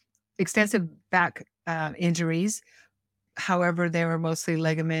extensive back injuries. However, they were mostly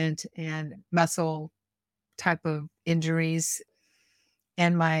ligament and muscle type of injuries,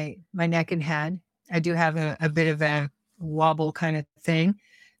 and my neck and head. I do have a bit of a wobble kind of thing,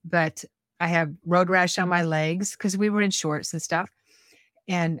 but I have road rash on my legs because we were in shorts and stuff.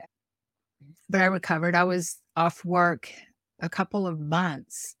 And but I recovered. I was off work a couple of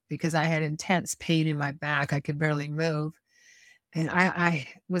months because I had intense pain in my back. I could barely move. And I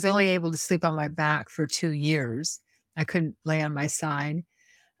was only able to sleep on my back for 2 years. I couldn't lay on my side,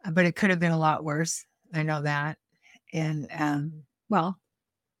 but it could have been a lot worse. I know that. And well,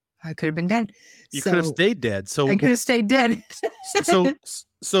 I could have been dead. You could have So stayed dead. I could have stayed dead.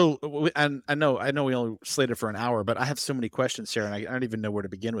 And I know we only slated for an hour, but I have so many questions, Sharon. I don't even know where to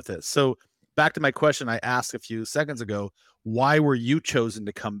begin with this. So back to my question I asked a few seconds ago, why were you chosen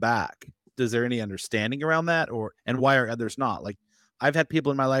to come back? Is there any understanding around that, and why are others not? Like, I've had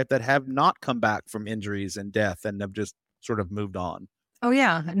people in my life that have not come back from injuries and death and have just sort of moved on. Oh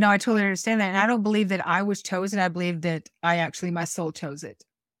yeah. No, I totally understand that. And I don't believe that I was chosen. I believe that my soul chose it.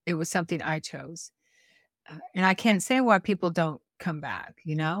 It was something I chose. And I can't say why people don't come back,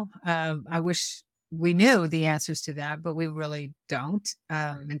 I wish we knew the answers to that, but we really don't,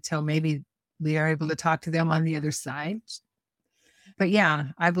 until maybe we are able to talk to them on the other side. But yeah,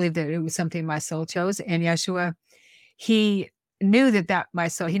 I believe that it was something my soul chose. And Yeshua, he knew that my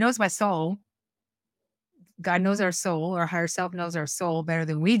soul, he knows my soul. God knows our soul, our higher self knows our soul better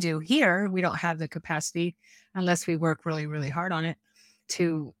than we do. Here, we don't have the capacity, unless we work really, really hard on it,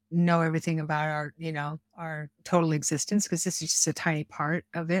 to know everything about our total existence, because this is just a tiny part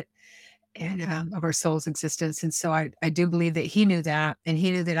of it, and of our soul's existence. And so I do believe that he knew that, and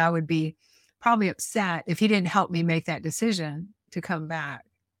he knew that I would be probably upset if he didn't help me make that decision to come back,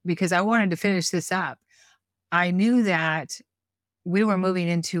 because I wanted to finish this up. I knew that we were moving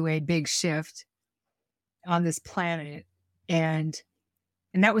into a big shift on this planet, and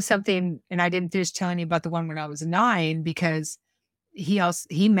that was something. And I didn't finish telling you about the one when I was 9, because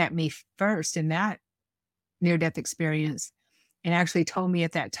he met me first in that near-death experience, and actually told me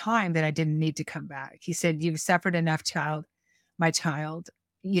at that time that I didn't need to come back. He said, "You've suffered enough, my child.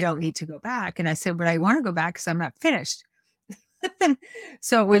 You don't need to go back." And I said, "But I want to go back because I'm not finished."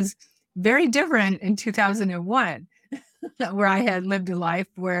 So it was very different in 2001, where I had lived a life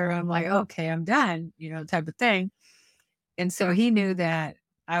where I'm like, okay, I'm done, type of thing. And so he knew that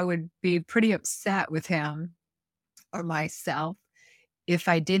I would be pretty upset with him or myself if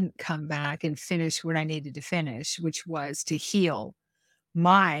I didn't come back and finish what I needed to finish, which was to heal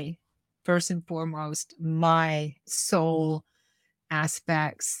first and foremost, my soul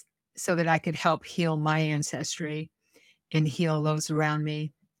aspects, so that I could help heal my ancestry and heal those around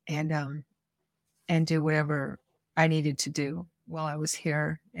me, and do whatever I needed to do while I was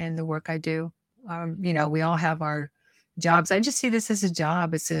here and the work I do. We all have our jobs. I just see this as a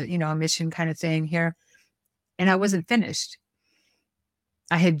job. It's a mission kind of thing here. And I wasn't finished.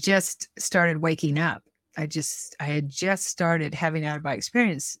 I had just started waking up. I had just started having out of body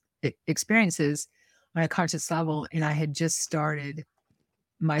experiences on a conscious level, and I had just started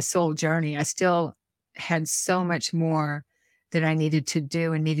my soul journey. I still had so much more that I needed to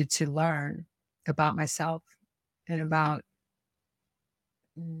do and needed to learn about myself and about,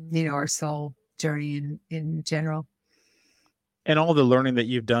 our soul journey in general. And all the learning that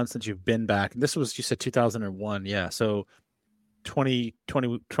you've done since you've been back. And this was, you said 2001. Yeah. So 20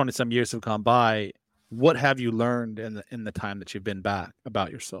 some years have gone by. What have you learned in the time that you've been back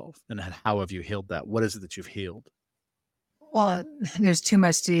about yourself, and how have you healed that? What is it that you've healed? Well, there's too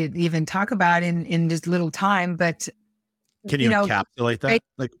much to even talk about in just little time, but can you encapsulate that?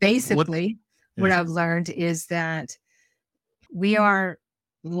 Like, basically, what I've learned is that we are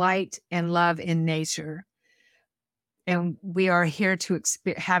light and love in nature. And we are here to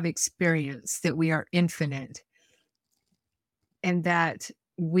have experience, that we are infinite, and that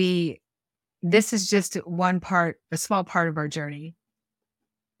this is just one part, a small part of our journey.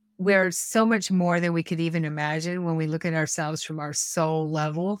 We're so much more than we could even imagine when we look at ourselves from our soul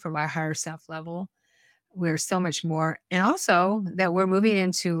level, from our higher self level. We're so much more. And also that we're moving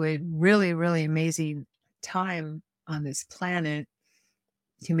into a really, really amazing time on this planet.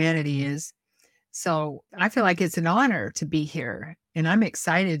 Humanity is. So I feel like it's an honor to be here, and I'm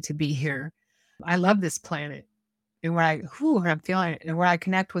excited to be here. I love this planet. And I'm feeling it. And when I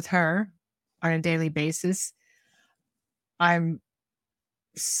connect with her on a daily basis, I'm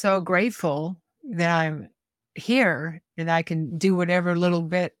so grateful that I'm here and I can do whatever little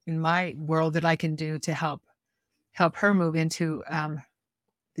bit in my world that I can do to help her move into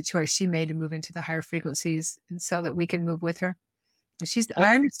the choice she made to move into the higher frequencies, and so that we can move with her.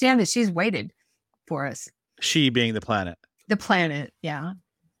 I understand that she's waited for us. She being the planet. The planet, yeah.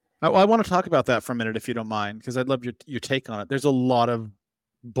 I want to talk about that for a minute, if you don't mind, because I'd love your take on it. There's a lot of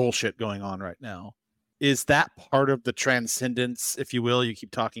bullshit going on right now. Is that part of the transcendence, if you will? You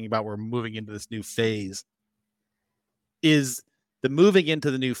keep talking about we're moving into this new phase. Is the moving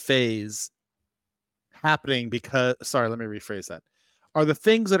into the new phase happening because, sorry, let me rephrase that. Are the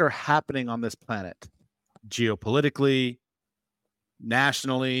things that are happening on this planet, geopolitically,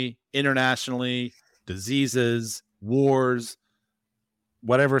 nationally, internationally, diseases, wars,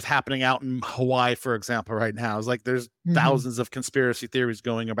 whatever's happening out in Hawaii, for example, right now, is like there's thousands of conspiracy theories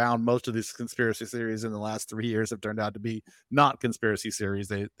going around. Most of these conspiracy theories in the last 3 years have turned out to be not conspiracy theories.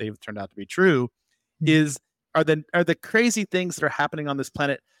 They've turned out to be true. Are the crazy things that are happening on this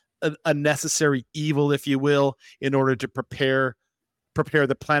planet a necessary evil, if you will, in order to prepare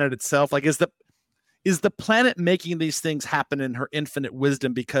the planet itself? Like, is the planet making these things happen in her infinite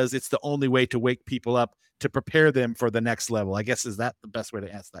wisdom because it's the only way to wake people up to prepare them for the next level? I guess, is that the best way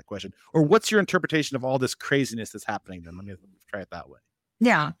to answer that question? Or what's your interpretation of all this craziness that's happening then? Let me try it that way.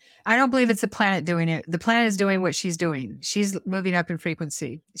 Yeah. I don't believe it's the planet doing it. The planet is doing what she's doing. She's moving up in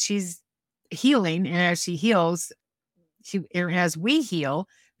frequency. She's healing. And as she heals, as we heal,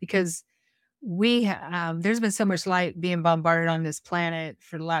 because there's been so much light being bombarded on this planet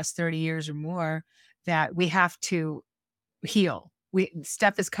for the last 30 years or more, that we have to heal.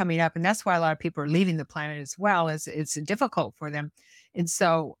 Stuff is coming up, and that's why a lot of people are leaving the planet as well, as it's difficult for them. And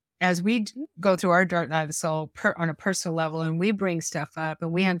so as we go through our dark night of the soul on a personal level, and we bring stuff up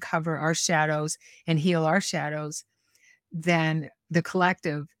and we uncover our shadows and heal our shadows, then the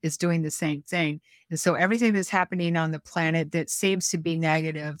collective is doing the same thing. And so everything that's happening on the planet that seems to be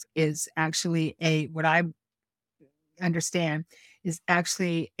negative is actually what I understand is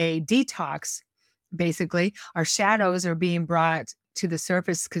actually a detox. Basically, our shadows are being brought to the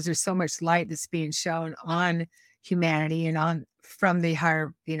surface because there's so much light that's being shown on humanity and from the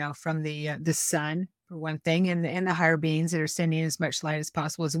higher, from the sun, for one thing, and the higher beings that are sending as much light as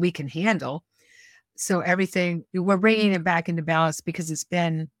possible as we can handle. So everything, we're bringing it back into balance because it's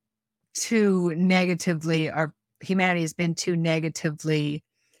been too negatively, our humanity has been too negatively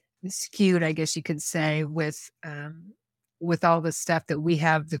skewed, I guess you could say, with all the stuff that we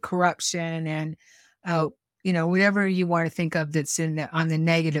have, the corruption and, whatever you want to think of that's on the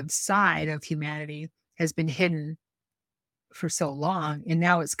negative side of humanity has been hidden for so long. And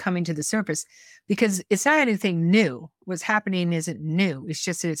now it's coming to the surface because it's not anything new. What's happening isn't new. It's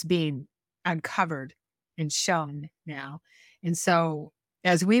just that it's being uncovered and shown now. And so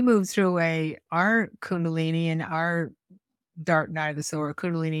as we move through our Kundalini and our dark night of the soul, or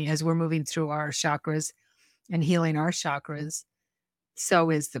Kundalini, as we're moving through our chakras and healing our chakras, so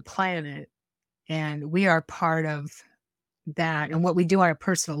is the planet. And we are part of that. And what we do on a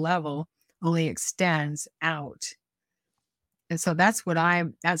personal level only extends out. And so that's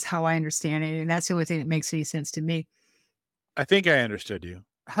how I understand it. And that's the only thing that makes any sense to me. I think I understood you.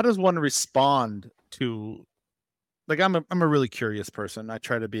 How does one respond to, like, I'm a really curious person. I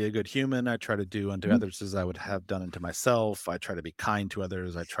try to be a good human. I try to do unto others as I would have done unto myself. I try to be kind to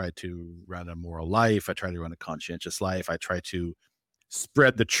others. I try to run a moral life. I try to run a conscientious life. I try to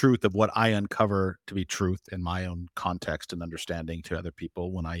spread the truth of what I uncover to be truth in my own context and understanding to other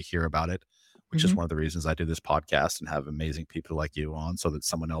people when I hear about it, which is one of the reasons I do this podcast and have amazing people like you on, so that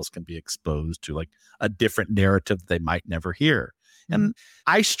someone else can be exposed to like a different narrative they might never hear. And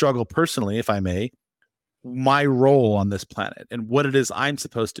I struggle personally, if I may, my role on this planet and what it is I'm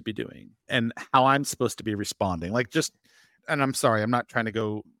supposed to be doing and how I'm supposed to be responding. And I'm sorry, I'm not trying to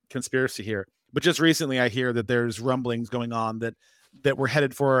go conspiracy here, but just recently I hear that there's rumblings going on that that we're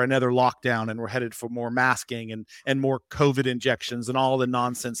headed for another lockdown and we're headed for more masking and more COVID injections and all the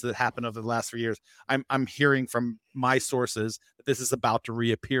nonsense that happened over the last 3 years. I'm hearing from my sources that this is about to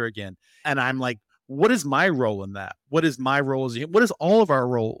reappear again. And I'm like, what is my role in that? What is my role what is all of our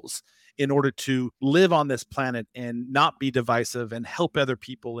roles in order to live on this planet and not be divisive and help other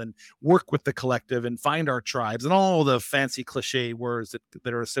people and work with the collective and find our tribes and all the fancy cliche words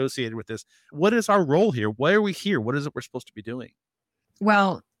that are associated with this? What is our role here? Why are we here? What is it we're supposed to be doing?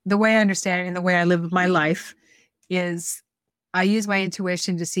 Well, the way I understand it and the way I live my life is I use my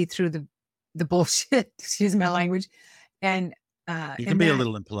intuition to see through the bullshit, excuse my language. And you can be a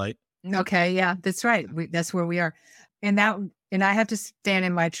little impolite. Okay, yeah, that's right. That's where we are. And I have to stand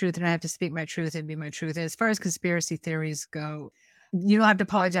in my truth, and I have to speak my truth and be my truth. And as far as conspiracy theories go, you don't have to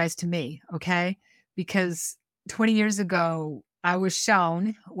apologize to me, okay? Because 20 years ago, I was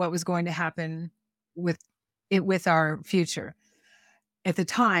shown what was going to happen with our future. At the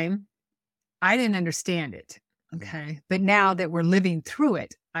time, I didn't understand it, okay? But now that we're living through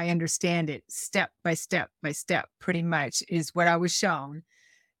it, I understand it step by step by step, pretty much is what I was shown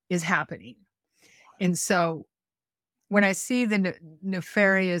is happening. And so when I see the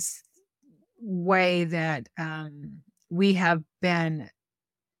nefarious way that we have been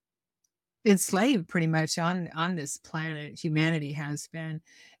enslaved pretty much on this planet, humanity has been,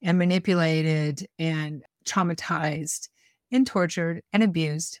 and manipulated and traumatized and tortured and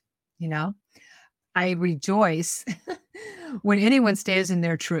abused, I rejoice when anyone stays in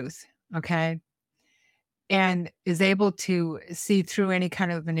their truth, okay, and is able to see through any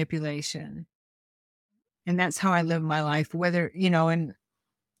kind of manipulation. And that's how I live my life, whether, and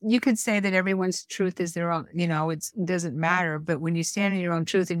you could say that everyone's truth is their own, it doesn't matter. But when you stand in your own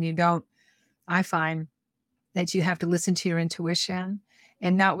truth and you don't, I find that you have to listen to your intuition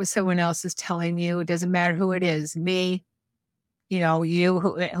and not what someone else is telling you. It doesn't matter who it is, me, you,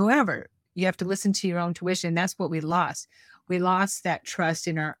 whoever. You have to listen to your own intuition. That's what we lost. We lost that trust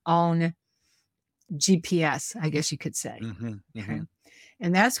in our own GPS, I guess you could say. Okay.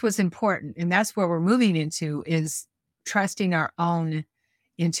 And that's what's important. And that's where we're moving into, is trusting our own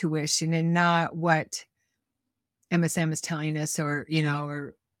intuition and not what MSM is telling us or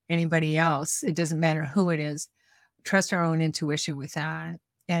anybody else. It doesn't matter who it is. Trust our own intuition with that.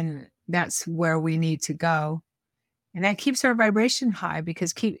 And that's where we need to go. And that keeps our vibration high,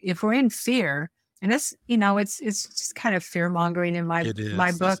 because if we're in fear, and that's, it's just kind of fear mongering in my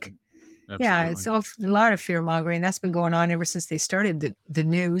book. Absolutely. Yeah, it's a lot of fear mongering. That's been going on ever since they started the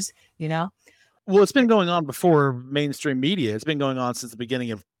news, Well, it's been going on before mainstream media. It's been going on since the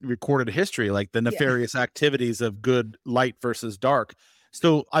beginning of recorded history, like the nefarious activities of good light versus dark.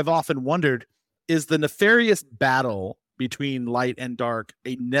 So I've often wondered, is the nefarious battle between light and dark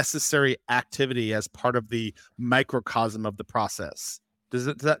a necessary activity as part of the microcosm of the process? Does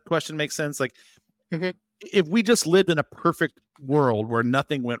that question make sense? Like, if we just lived in a perfect world where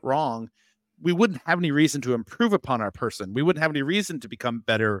nothing went wrong, we wouldn't have any reason to improve upon our person. We wouldn't have any reason to become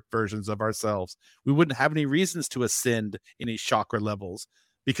better versions of ourselves. We wouldn't have any reasons to ascend any chakra levels,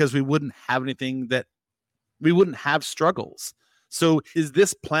 because we wouldn't have we wouldn't have struggles. So is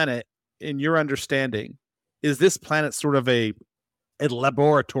this planet, in your understanding, is this planet sort of a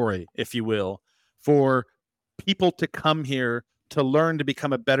laboratory, if you will, for people to come here to learn to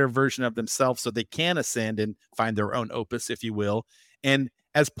become a better version of themselves so they can ascend and find their own opus, if you will? And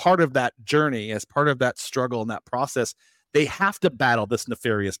as part of that journey, as part of that struggle and that process, they have to battle this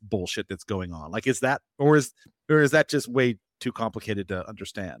nefarious bullshit that's going on. Like, is that, or is that just way too complicated to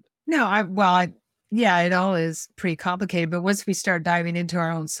understand? No, yeah, it all is pretty complicated. But once we start diving into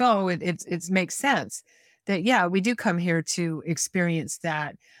our own soul, it makes sense that, yeah, we do come here to experience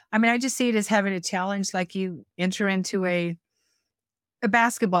that. I mean, I just see it as having a challenge, like you enter into a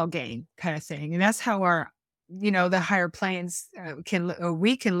basketball game kind of thing. And that's how our, the higher planes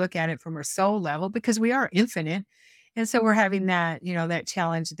we can look at it from our soul level, because we are infinite. And so we're having that, that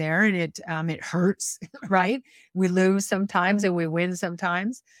challenge there, and it hurts, right? We lose sometimes and we win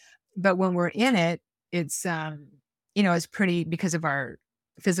sometimes. But when we're in it, it's, it's pretty, because of our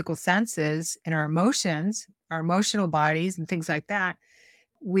physical senses and our emotions, our emotional bodies and things like that.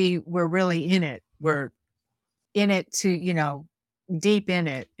 We're really in it. We're in it to, deep in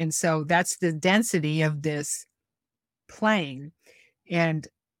it. And so that's the density of this plane. And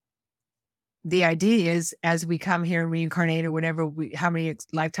the idea is, as we come here and reincarnate or whatever, how many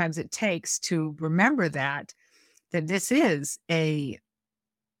lifetimes it takes to remember that this is a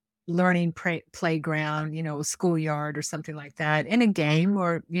learning playground, a schoolyard or something like that, in a game,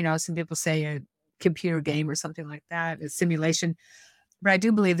 or, some people say a computer game or something like that, a simulation. But I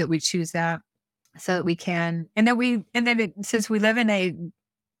do believe that we choose that. so that we can, and then since we live in a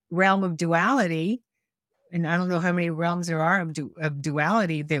realm of duality, and I don't know how many realms there are of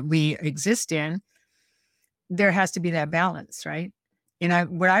duality that we exist in, there has to be that balance, right?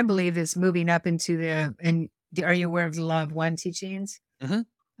 And what I believe is moving up into are you aware of the Law of One teachings? Mhm.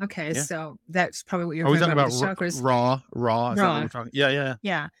 Okay, Yeah. so that's probably what you're Are we talking talking about about with the chakras. raw? Is that what Raw, we're talking? Yeah, yeah,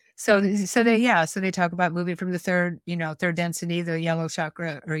 yeah. So they talk about moving from the third density, the yellow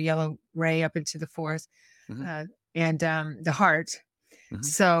chakra or yellow ray up into the fourth, yeah. Mhm, and the heart. mhm.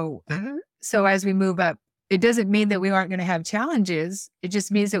 So as we move up, it doesn't mean that we aren't going to have challenges. It just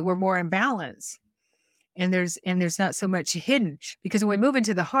means that we're more in balance. And there's not so much hidden, because when we move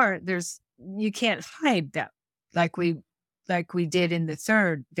into the heart, you can't hide that like we did in the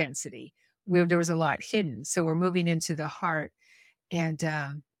third density where there was a lot hidden. So we're moving into the heart, and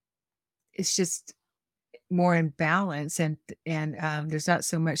it's just more in balance, and there's not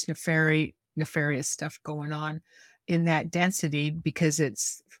so much nefarious stuff going on in that density because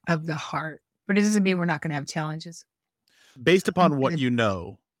it's of the heart. But it doesn't mean we're not going to have challenges. Based upon what And you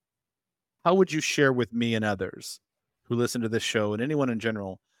know, how would you share with me and others who listen to this show and anyone in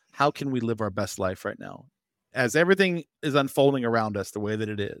general, how can we live our best life right now? As everything is unfolding around us the way that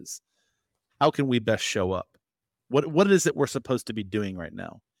it is, how can we best show up? What is it we're supposed to be doing right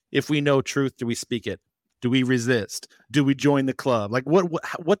now? If we know truth, do we speak it? Do we resist? Do we join the club? Like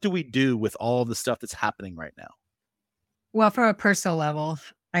what do we do with all the stuff that's happening right now? Well, from a personal level,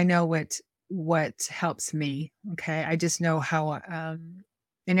 I know what helps me. Okay, I just know how.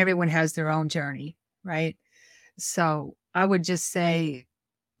 And everyone has their own journey, right? So I would just say,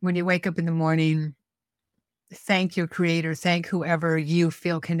 when you wake up in the morning, thank your creator, thank whoever you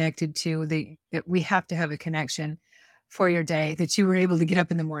feel connected to. That we have to have a connection for your day, that you were able to get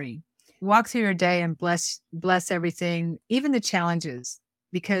up in the morning, walk through your day, and bless everything, even the challenges,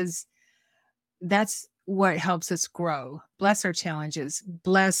 because that's what helps us grow. Bless our challenges,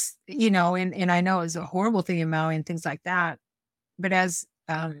 and I know it's a horrible thing in Maui and things like that, but as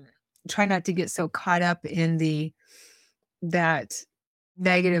try not to get so caught up in that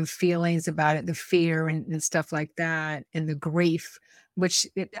negative feelings about it, the fear and stuff like that, and the grief,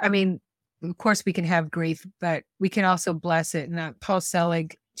 I mean, of course we can have grief, but we can also bless it. And Paul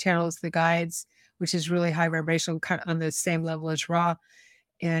Selig channels the guides, which is really high vibrational, kind of on the same level as Ra.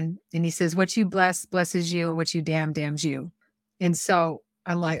 And he says, what you bless blesses you, and what you damn damns you. And so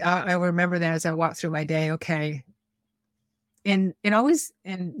I'm like, I remember that as I walk through my day. Okay. And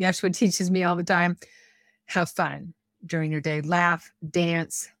Yeshua teaches me all the time, have fun during your day, laugh,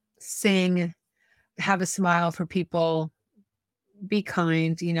 dance, sing, have a smile for people, be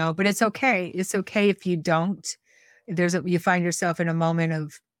kind, but it's okay. It's okay if you don't. You find yourself in a moment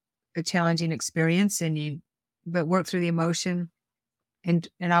of a challenging experience, but work through the emotion. And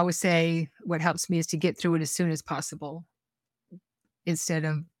I always say what helps me is to get through it as soon as possible instead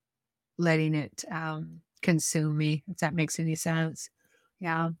of letting it consume me, if that makes any sense.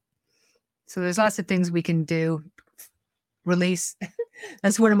 Yeah. So there's lots of things we can do. Release.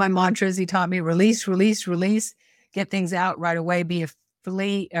 That's one of my mantras he taught me. Release, release, release. Get things out right away. Be a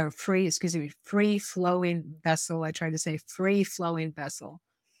free flowing vessel. I try to say free flowing vessel,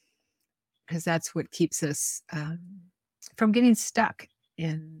 because that's what keeps us from getting stuck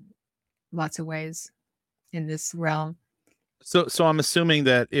in lots of ways in this realm. So I'm assuming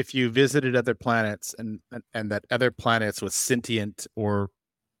that if you visited other planets and that other planets with sentient or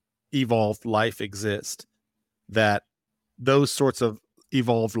evolved life exist, that those sorts of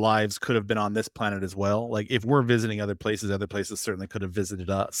evolved lives could have been on this planet as well. Like if we're visiting other places certainly could have visited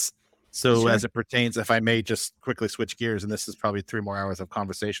us. So Sure. as it pertains, if I may just quickly switch gears, and this is probably 3 more hours of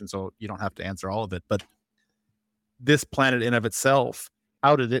conversation, so you don't have to answer all of it, but this planet in of itself,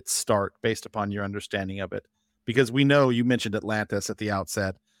 how did it start based upon your understanding of it? Because we know you mentioned Atlantis at the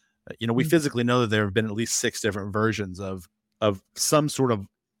outset. We physically know that there have been at least 6 different versions of some sort of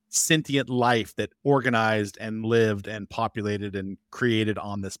sentient life that organized and lived and populated and created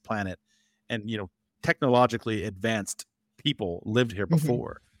on this planet. And technologically advanced people lived here Mm-hmm.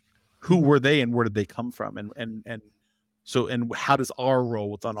 before. Who were they and where did they come from? And how does our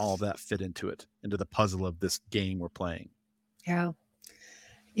role within all of that fit into the puzzle of this game we're playing? Yeah.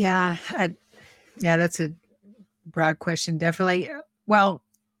 Yeah. Yeah, that's a broad question. Definitely. Well,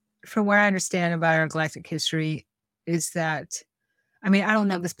 from what I understand about our galactic history is that, I mean, I don't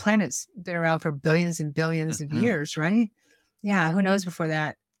know, this planet's been around for billions and billions of years, right? Yeah. Who knows before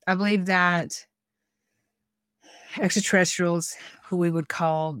that? I believe that extraterrestrials, who we would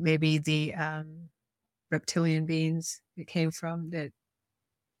call maybe the reptilian beings that came from that,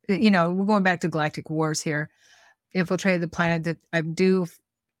 we're going back to galactic wars here, infiltrated the planet, that I do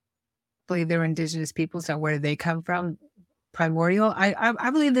believe they're indigenous peoples. So where they come from, primordial. I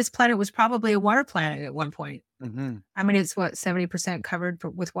believe this planet was probably a water planet at one point. Mm-hmm. I mean, it's what 70% covered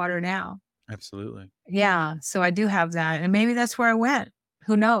with water now. Absolutely. Yeah, so I do have that, and maybe that's where I went.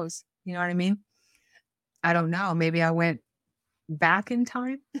 Who knows? You know what I mean? I don't know. Maybe I went back in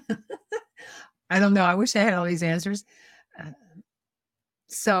time. I don't know. I wish I had all these answers. Uh,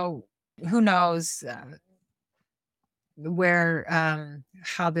 so who knows where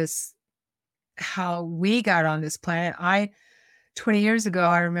how we got on this planet. 20 years ago,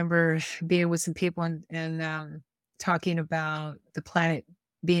 I remember being with some people and talking about the planet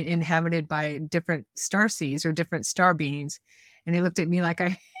being inhabited by different star seeds or different star beings. And they looked at me like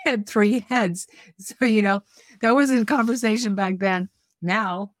I had 3 heads. So, that wasn't a conversation back then.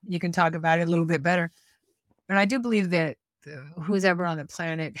 Now you can talk about it a little bit better. But I do believe that who's ever on the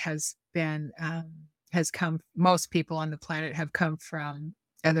planet has come, most people on the planet have come from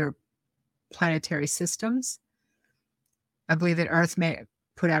other planetary systems. I believe that Earth may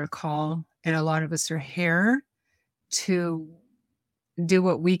put out a call, and a lot of us are here to do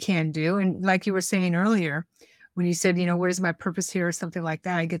what we can do. And like you were saying earlier, when you said, where's my purpose here or something like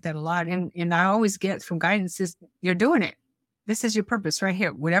that, I get that a lot. And I always get from guidance is you're doing it. This is your purpose right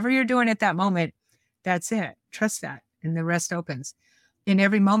here. Whatever you're doing at that moment, that's it. Trust that. And the rest opens. And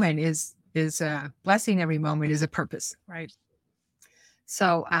every moment is a blessing. Every moment is a purpose, right?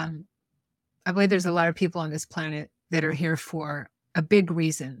 So I believe there's a lot of people on this planet that are here for a big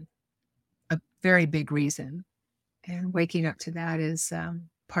reason, a very big reason. And waking up to that is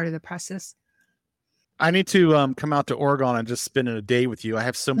part of the process. I need to come out to Oregon and just spend a day with you. I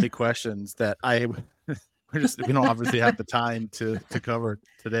have so many questions that we don't obviously have the time to cover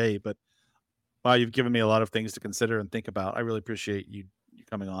today, but wow, you've given me a lot of things to consider and think about. I really appreciate you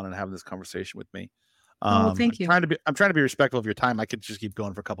coming on and having this conversation with me. Thank you. I'm trying to be respectful of your time. I could just keep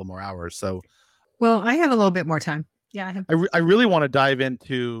going for a couple more hours. So, well, I have a little bit more time. Yeah, I have. I really want to dive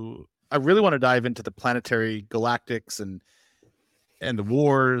into the planetary galactics and the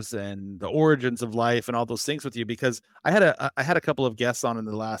wars and the origins of life and all those things with you, because I had a couple of guests on in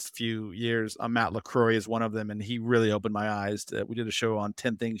the last few years. Matt LaCroix is one of them, and he really opened my eyes. We did a show on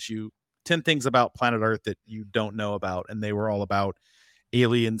 10 things about planet Earth that you don't know about, and they were all about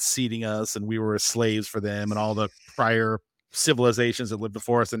aliens seeding us, and we were slaves for them, and all the prior civilizations that lived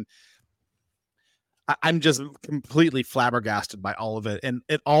before us. And I'm just completely flabbergasted by all of it. And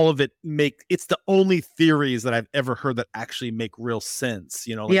it's the only theories that I've ever heard that actually make real sense.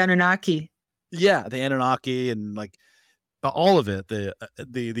 The Anunnaki. Yeah. The Anunnaki and like all of it,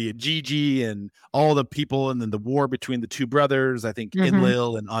 the Gigi and all the people. And then the war between the two brothers, I think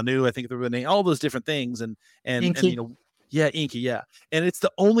Enlil and Anu, I think they were the name, all those different things. And Inky. Yeah, Inky. Yeah. And it's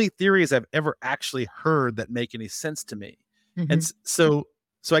the only theories I've ever actually heard that make any sense to me. And so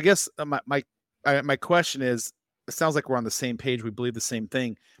I guess my question is, it sounds like we're on the same page. We believe the same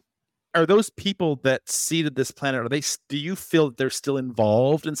thing. Are those people that seeded this planet, do you feel that they're still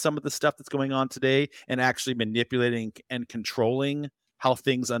involved in some of the stuff that's going on today and actually manipulating and controlling how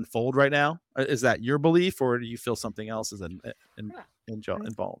things unfold right now? Is that your belief, or do you feel something else is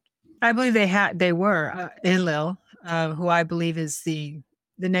involved? I believe they were Enlil, who I believe is the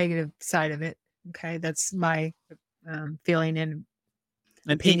negative side of it. Okay. That's my feeling and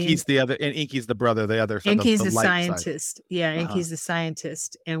Inky's Inky's the brother, the other. Inky's the scientist. Side. Yeah, Inky's the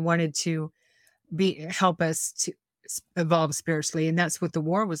scientist, and wanted to help us to evolve spiritually, and that's what the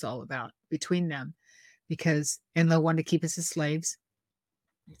war was all about between them, because Enlil wanted to keep us as slaves,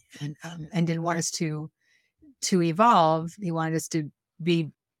 and didn't want us to evolve. He wanted us to be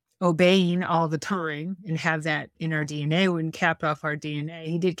obeying all the time and have that in our DNA. When capped off our DNA,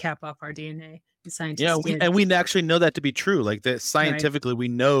 he did cap off our DNA. We actually know that to be true. Like that scientifically, we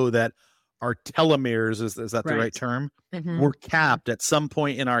know that our telomeres, is that the right term? Were capped at some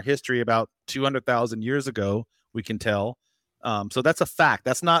point in our history about 200,000 years ago. We can tell. So that's a fact.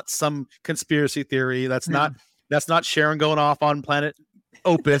 That's not some conspiracy theory. That's not Sharon going off on planet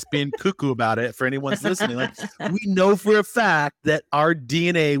Opus being cuckoo about it. For anyone's listening, like, we know for a fact that our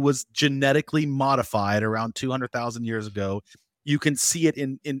DNA was genetically modified around 200,000 years ago. You can see it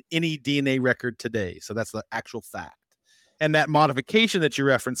in any DNA record today. So that's the actual fact. And that modification that you're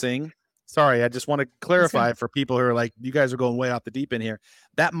referencing, sorry, I just want to clarify for people who are like, you guys are going way off the deep end here.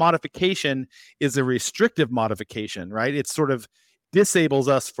 That modification is a restrictive modification, right? It sort of disables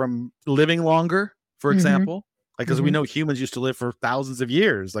us from living longer, for example. Like, because we know humans used to live for thousands of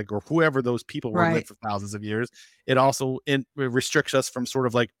years, like, or whoever those people were lived for thousands of years. It also restricts us from sort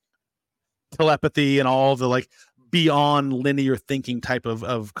of like telepathy and all the like beyond linear thinking type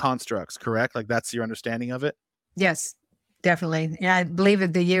of constructs, correct? Like that's your understanding of it? Yes. definitely. And I believe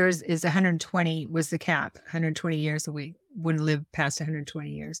that the years is 120 was the cap. 120 years that we wouldn't live past 120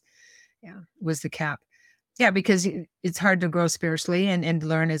 years. Yeah, was the cap. Yeah, because it's hard to grow spiritually and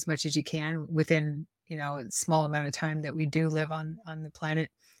learn as much as you can within, a small amount of time that we do live on the planet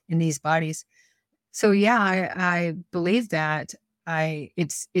in these bodies. So yeah, I believe that.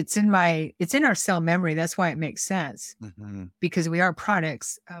 It's in our cell memory. That's why it makes sense, because we are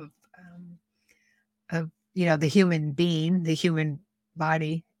products of the human being. The human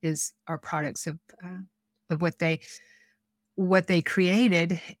body is our products of what they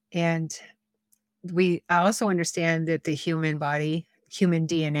created. And I also understand that the human body, human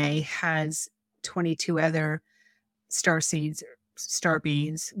DNA, has 22 other star seeds, star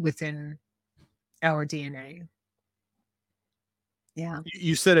beings within our DNA. Yeah.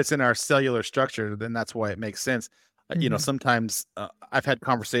 You said it's in our cellular structure, then that's why it makes sense. Sometimes I've had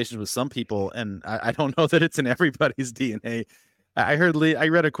conversations with some people, and I don't know that it's in everybody's DNA. I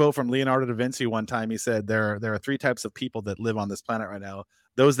read a quote from Leonardo da Vinci one time. He said there are three types of people that live on this planet right now: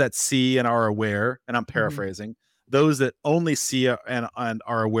 those that see and are aware, and I'm paraphrasing; those that only see and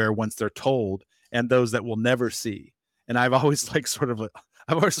are aware once they're told, and those that will never see. And I've always sort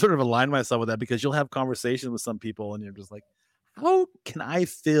of aligned myself with that, because you'll have conversations with some people, and you're just like, how can I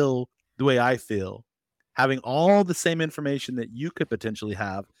feel the way I feel, having all the same information that you could potentially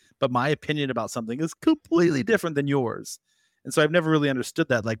have, but my opinion about something is completely different than yours? And so I've never really understood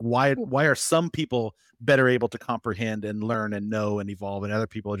that. Like, why are some people better able to comprehend and learn and know and evolve, and other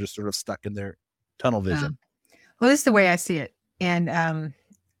people are just sort of stuck in their tunnel vision? Well, this is the way I see it. And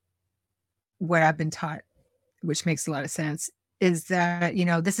what I've been taught, which makes a lot of sense, is that,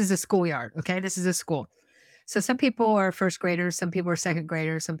 this is a schoolyard. Okay. This is a school. So some people are first graders, some people are second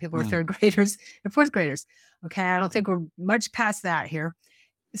graders, some people are third graders and fourth graders. Okay. I don't think we're much past that here.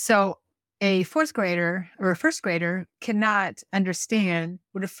 So a fourth grader or a first grader cannot understand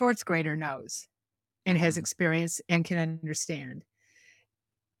what a fourth grader knows and has experienced and can understand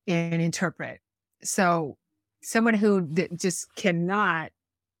and interpret. So someone who just cannot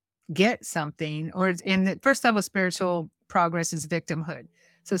get something, or in the first level spiritual progress is victimhood.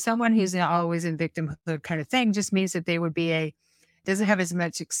 So someone who's always in victimhood kind of thing just means that they would be doesn't have as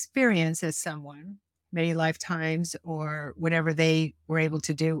much experience as someone, many lifetimes or whatever they were able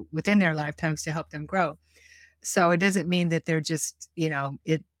to do within their lifetimes to help them grow. So it doesn't mean that they're just,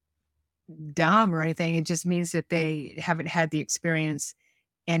 dumb or anything. It just means that they haven't had the experience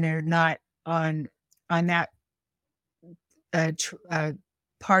and they're not on that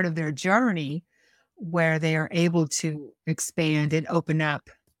part of their journey where they are able to expand and open up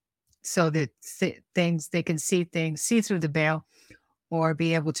so that they can see through the veil, or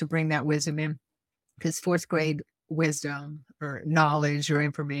be able to bring that wisdom in. Because fourth grade wisdom or knowledge or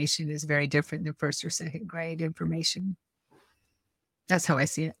information is very different than first or second grade information. That's how I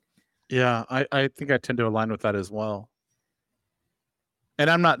see it. Yeah, I think I tend to align with that as well.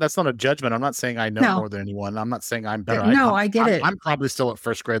 And that's not a judgment. I'm not saying I know more than anyone. I'm not saying I'm better. I get it. I'm probably still at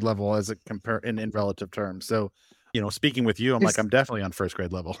first grade level as it compare in relative terms. So, speaking with you, I'm like, I'm definitely on first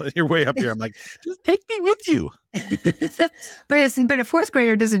grade level. You're way up here. I'm like, just take me with you. But a fourth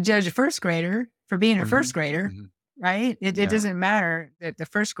grader doesn't judge a first grader for being a first grader, right? It doesn't matter that the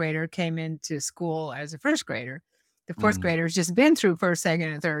first grader came into school as a first grader. The fourth grader's just been through first, second,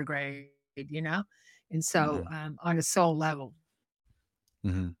 and third grade, and so on a soul level.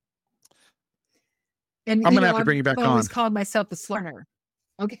 And I'm going to have to bring you back on. I always called myself a slow learner.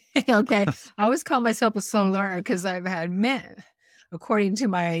 Okay. I always call myself a slow learner because I've had men, according to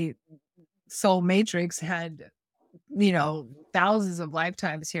my soul matrix, had, thousands of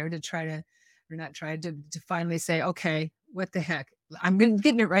lifetimes here to to finally say, okay, what the heck? I'm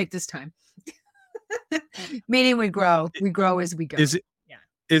getting it right this time. Meaning we grow as we go. Is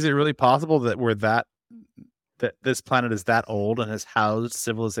it really possible that that this planet is that old and has housed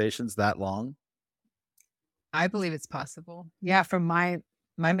civilizations that long? I believe it's possible. Yeah, from my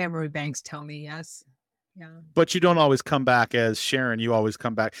memory banks tell me yes. Yeah. But you don't always come back as Sharon. You always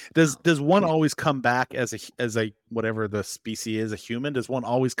come back. Does one always come back as a whatever the species is, a human? Does one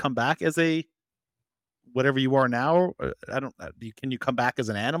always come back as a whatever you are now? Can you come back as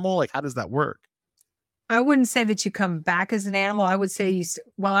an animal? Like, how does that work? I wouldn't say that you come back as an animal. I would say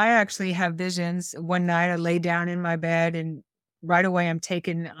I actually have visions. One night I lay down in my bed and right away I'm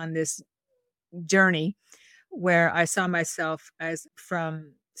taken on this journey where I saw myself as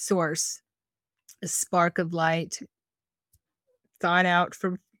from source, a spark of light thought out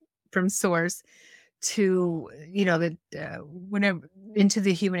from source to, whenever into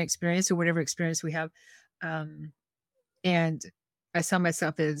the human experience or whatever experience we have. And I saw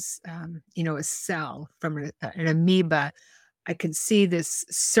myself as, a cell from an amoeba. I could see this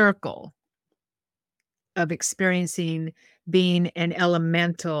circle of experiencing being an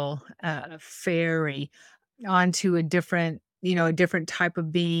elemental, fairy onto a different type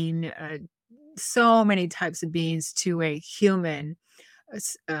of being, so many types of beings to a human,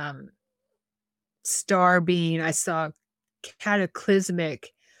 s star being. I saw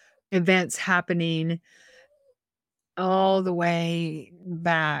cataclysmic events happening all the way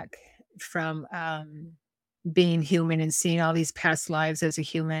back from, being human and seeing all these past lives as a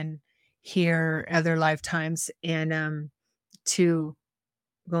human here, other lifetimes, and, to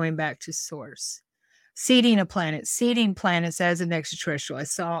going back to source. Seeding planets as an extraterrestrial. I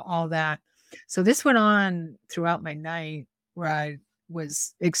saw all that. So this went on throughout my night where I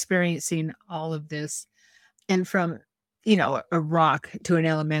was experiencing all of this. And from, a rock to an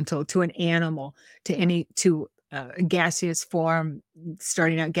elemental to an animal to a gaseous form,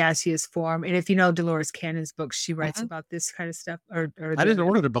 starting out gaseous form. And if you know Dolores Cannon's books, she writes Mhm. about this kind of stuff. Or I didn't the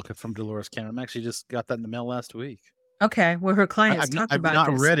order the book from Dolores Cannon. I actually just got that in the mail last week. Okay, well, her clients talk I've about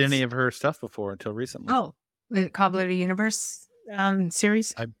not this. read any of her stuff before until recently. Oh, the Convoluted Universe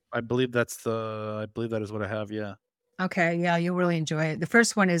series. I believe I believe that is what I have. Yeah. Okay, yeah, you'll really enjoy it. The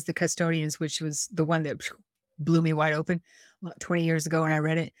first one is The Custodians, which was the one that blew me wide open about 20 years ago when I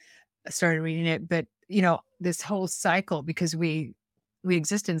read it. I started reading it, but this whole cycle because we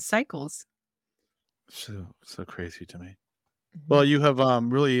exist in cycles. So crazy to me. Mhm. Well, you have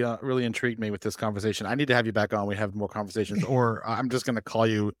really intrigued me with this conversation. I need to have you back on. We have more conversations, or I'm just going to call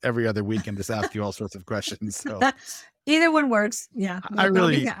you every other week and just ask you all sorts of questions. So Either one works. Yeah, I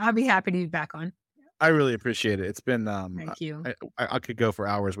really I'll be happy to be back on. I really appreciate it. It's been Thank you. I could go for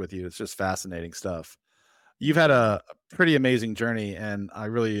hours with you. It's just fascinating stuff. You've Thank had you. a pretty amazing journey, and I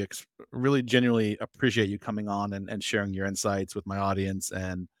really genuinely appreciate you coming on and sharing your insights with my audience.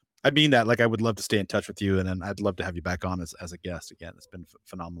 And I mean that, like, I would love to stay in touch with you, and then I'd love to have you back on as a guest again. It's been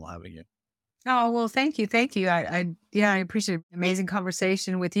phenomenal having you. Oh, well, thank you. Thank you. Yeah, I appreciate amazing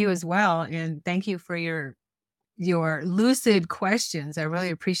conversation with you as well. And thank you for your lucid questions. I really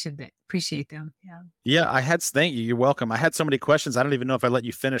appreciate them. Yeah. Yeah, thank you. You're welcome. I had so many questions. I don't even know if I let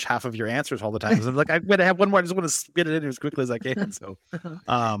you finish half of your answers all the time. 'Cause I'm like, I'm gonna have one more. I just want to spit it in as quickly as I can. So,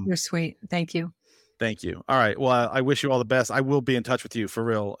 um, You're sweet. Thank you. thank you. All right. Well, I wish you all the best. I will be in touch with you for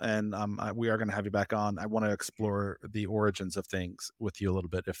real, and we are going to have you back on. I want to explore the origins of things with you a little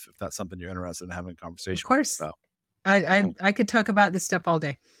bit, if that's something you're interested in having a Of conversation with me course. about. I could talk about this stuff all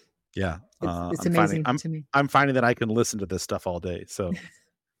day. Yeah, It's amazing to me. I'm finding that I can listen to this stuff all day. So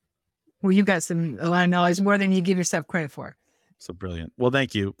Well, you got a lot of knowledge, more than you give yourself credit for. so brilliant. Well,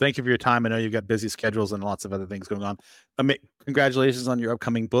 thank you. Thank you for your time. I know you've got busy schedules and lots of other things going on. Congratulations on your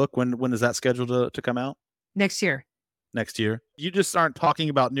upcoming book. When is that scheduled to come out? Next year. Next year. You just aren't talking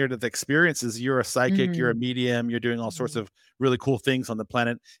about near death experiences. You're a psychic, you're a Mhm. medium, you're doing all sorts Mhm. of really cool things on the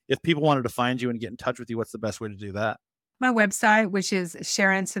planet. If people wanted to find you and get in touch with you, what's the best way to do that? My website, which is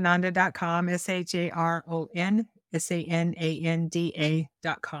SharonSananda.com,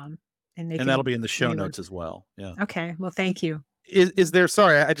 SharonSananda.com. And they And that'll can be in the show anywhere. notes as well. Yeah. Okay. Well, thank you. Is there,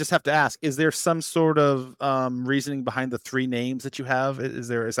 sorry, I just have to ask, is there some sort of reasoning behind the three names that you have? Is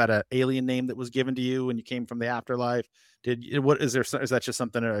that an alien name that was given to you when you came from the afterlife? What is there, is that just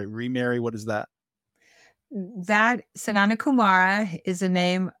something to remarry? What is that? That Sananda Kumara is a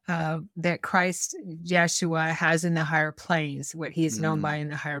name that Christ Yeshua has in the higher planes, what he is known by Mm, in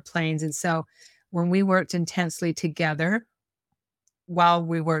the higher planes. And so when we worked intensely together, while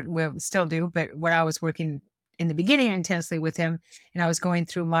we still do, but when I was working in the beginning intensely with him and I was going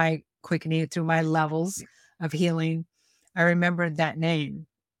through my quickening, through my levels of healing, I remembered that name.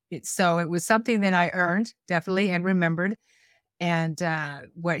 So it was something that I earned definitely and remembered. And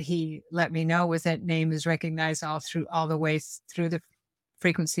what he let me know was that name is recognized all the way through the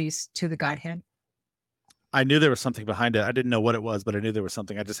frequencies to the Godhead. I knew there was something behind it. I didn't know what it was, but I knew there was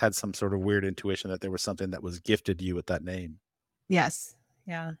something. I just had some sort of weird intuition that there was something that was gifted you with that name. Yes,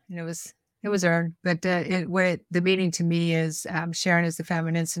 yeah, and it was earned. But the meaning to me is Sharon is the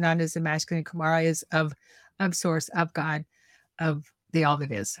feminine, Sananda is the masculine, Kumara is of source, of God, of the all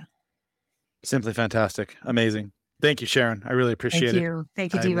that is. Simply fantastic. Amazing. Thank you, Sharon. I really Thank appreciate it. you,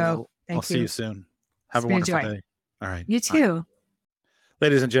 thank you, Devo. I'll Thank see you you. soon. It's Have a been a wonderful joy. day. All right. You Bye. too.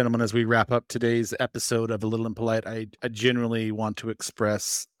 Ladies and gentlemen, as we wrap up today's episode of A Little Impolite, I genuinely want to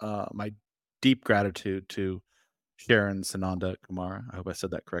express my deep gratitude to Sharon Sananda Kumara. I hope I said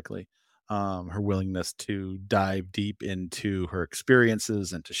that correctly. Her willingness to dive deep into her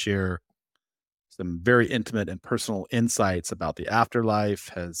experiences and to share some very intimate and personal insights about the afterlife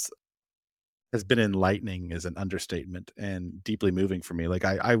has has been enlightening is an understatement and deeply moving for me. Like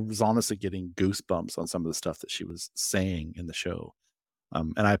I was honestly getting goosebumps on some of the stuff that she was saying in the show.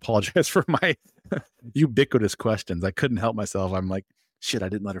 And I apologize for my ubiquitous questions. I couldn't help myself. I'm like, shit, I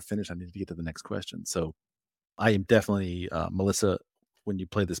didn't let her finish. I needed to get to the next question. So I am definitely, Melissa, when you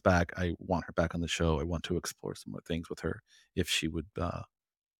play this back, I want her back on the show. I want to explore some more things with her if she would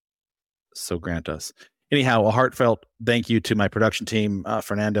so grant us. Anyhow, a heartfelt thank you to my production team,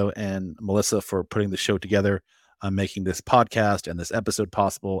 Fernando and Melissa, for putting the show together, making this podcast and this episode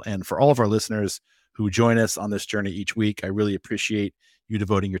possible. And for all of our listeners who join us on this journey each week, I really appreciate you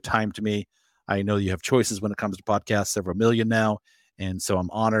devoting your time to me. I know you have choices when it comes to podcasts, several million now. And so I'm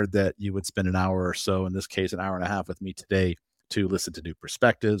honored that you would spend an hour or so, in this case, an hour and a half with me today to listen to new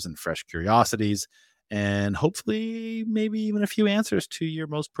perspectives and fresh curiosities, and hopefully maybe even a few answers to your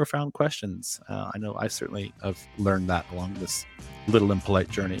most profound questions. I know I certainly have learned that along this little impolite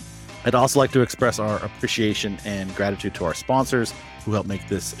journey. I'd also like to express our appreciation and gratitude to our sponsors who help make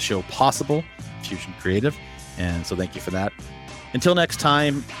this show possible, Fusion Creative. And so thank you for that. Until next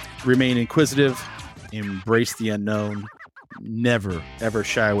time, remain inquisitive, embrace the unknown, never, ever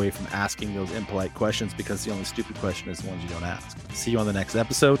shy away from asking those impolite questions, because the only stupid question is the ones you don't ask. See you on the next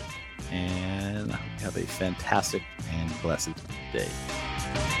episode, and I hope you have a fantastic and blessed day.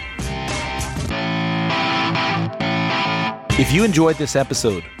 If you enjoyed this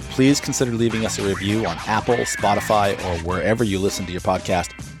episode, please consider leaving us a review on Apple, Spotify, or wherever you listen to your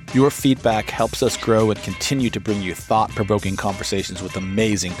podcast. Your feedback helps us grow and continue to bring you thought-provoking conversations with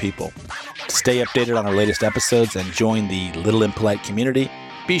amazing people. To stay updated on our latest episodes and join the Little Impolite community,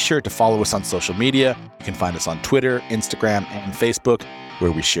 be sure to follow us on social media. You can find us on Twitter, Instagram, and Facebook,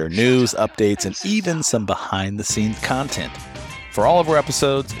 where we share news, updates, and even some behind-the-scenes content. For all of our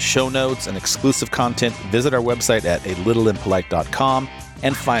episodes, show notes, and exclusive content, visit our website at alittle.impolite.com.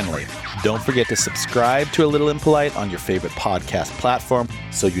 And finally, don't forget to subscribe to A Little Impolite on your favorite podcast platform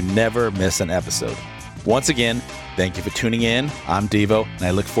so you never miss an episode. Once again, thank you for tuning in. I'm Devo, and I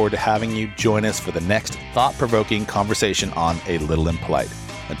look forward to having you join us for the next thought-provoking conversation on A Little Impolite.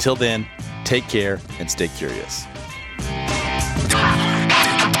 Until then, take care and stay curious.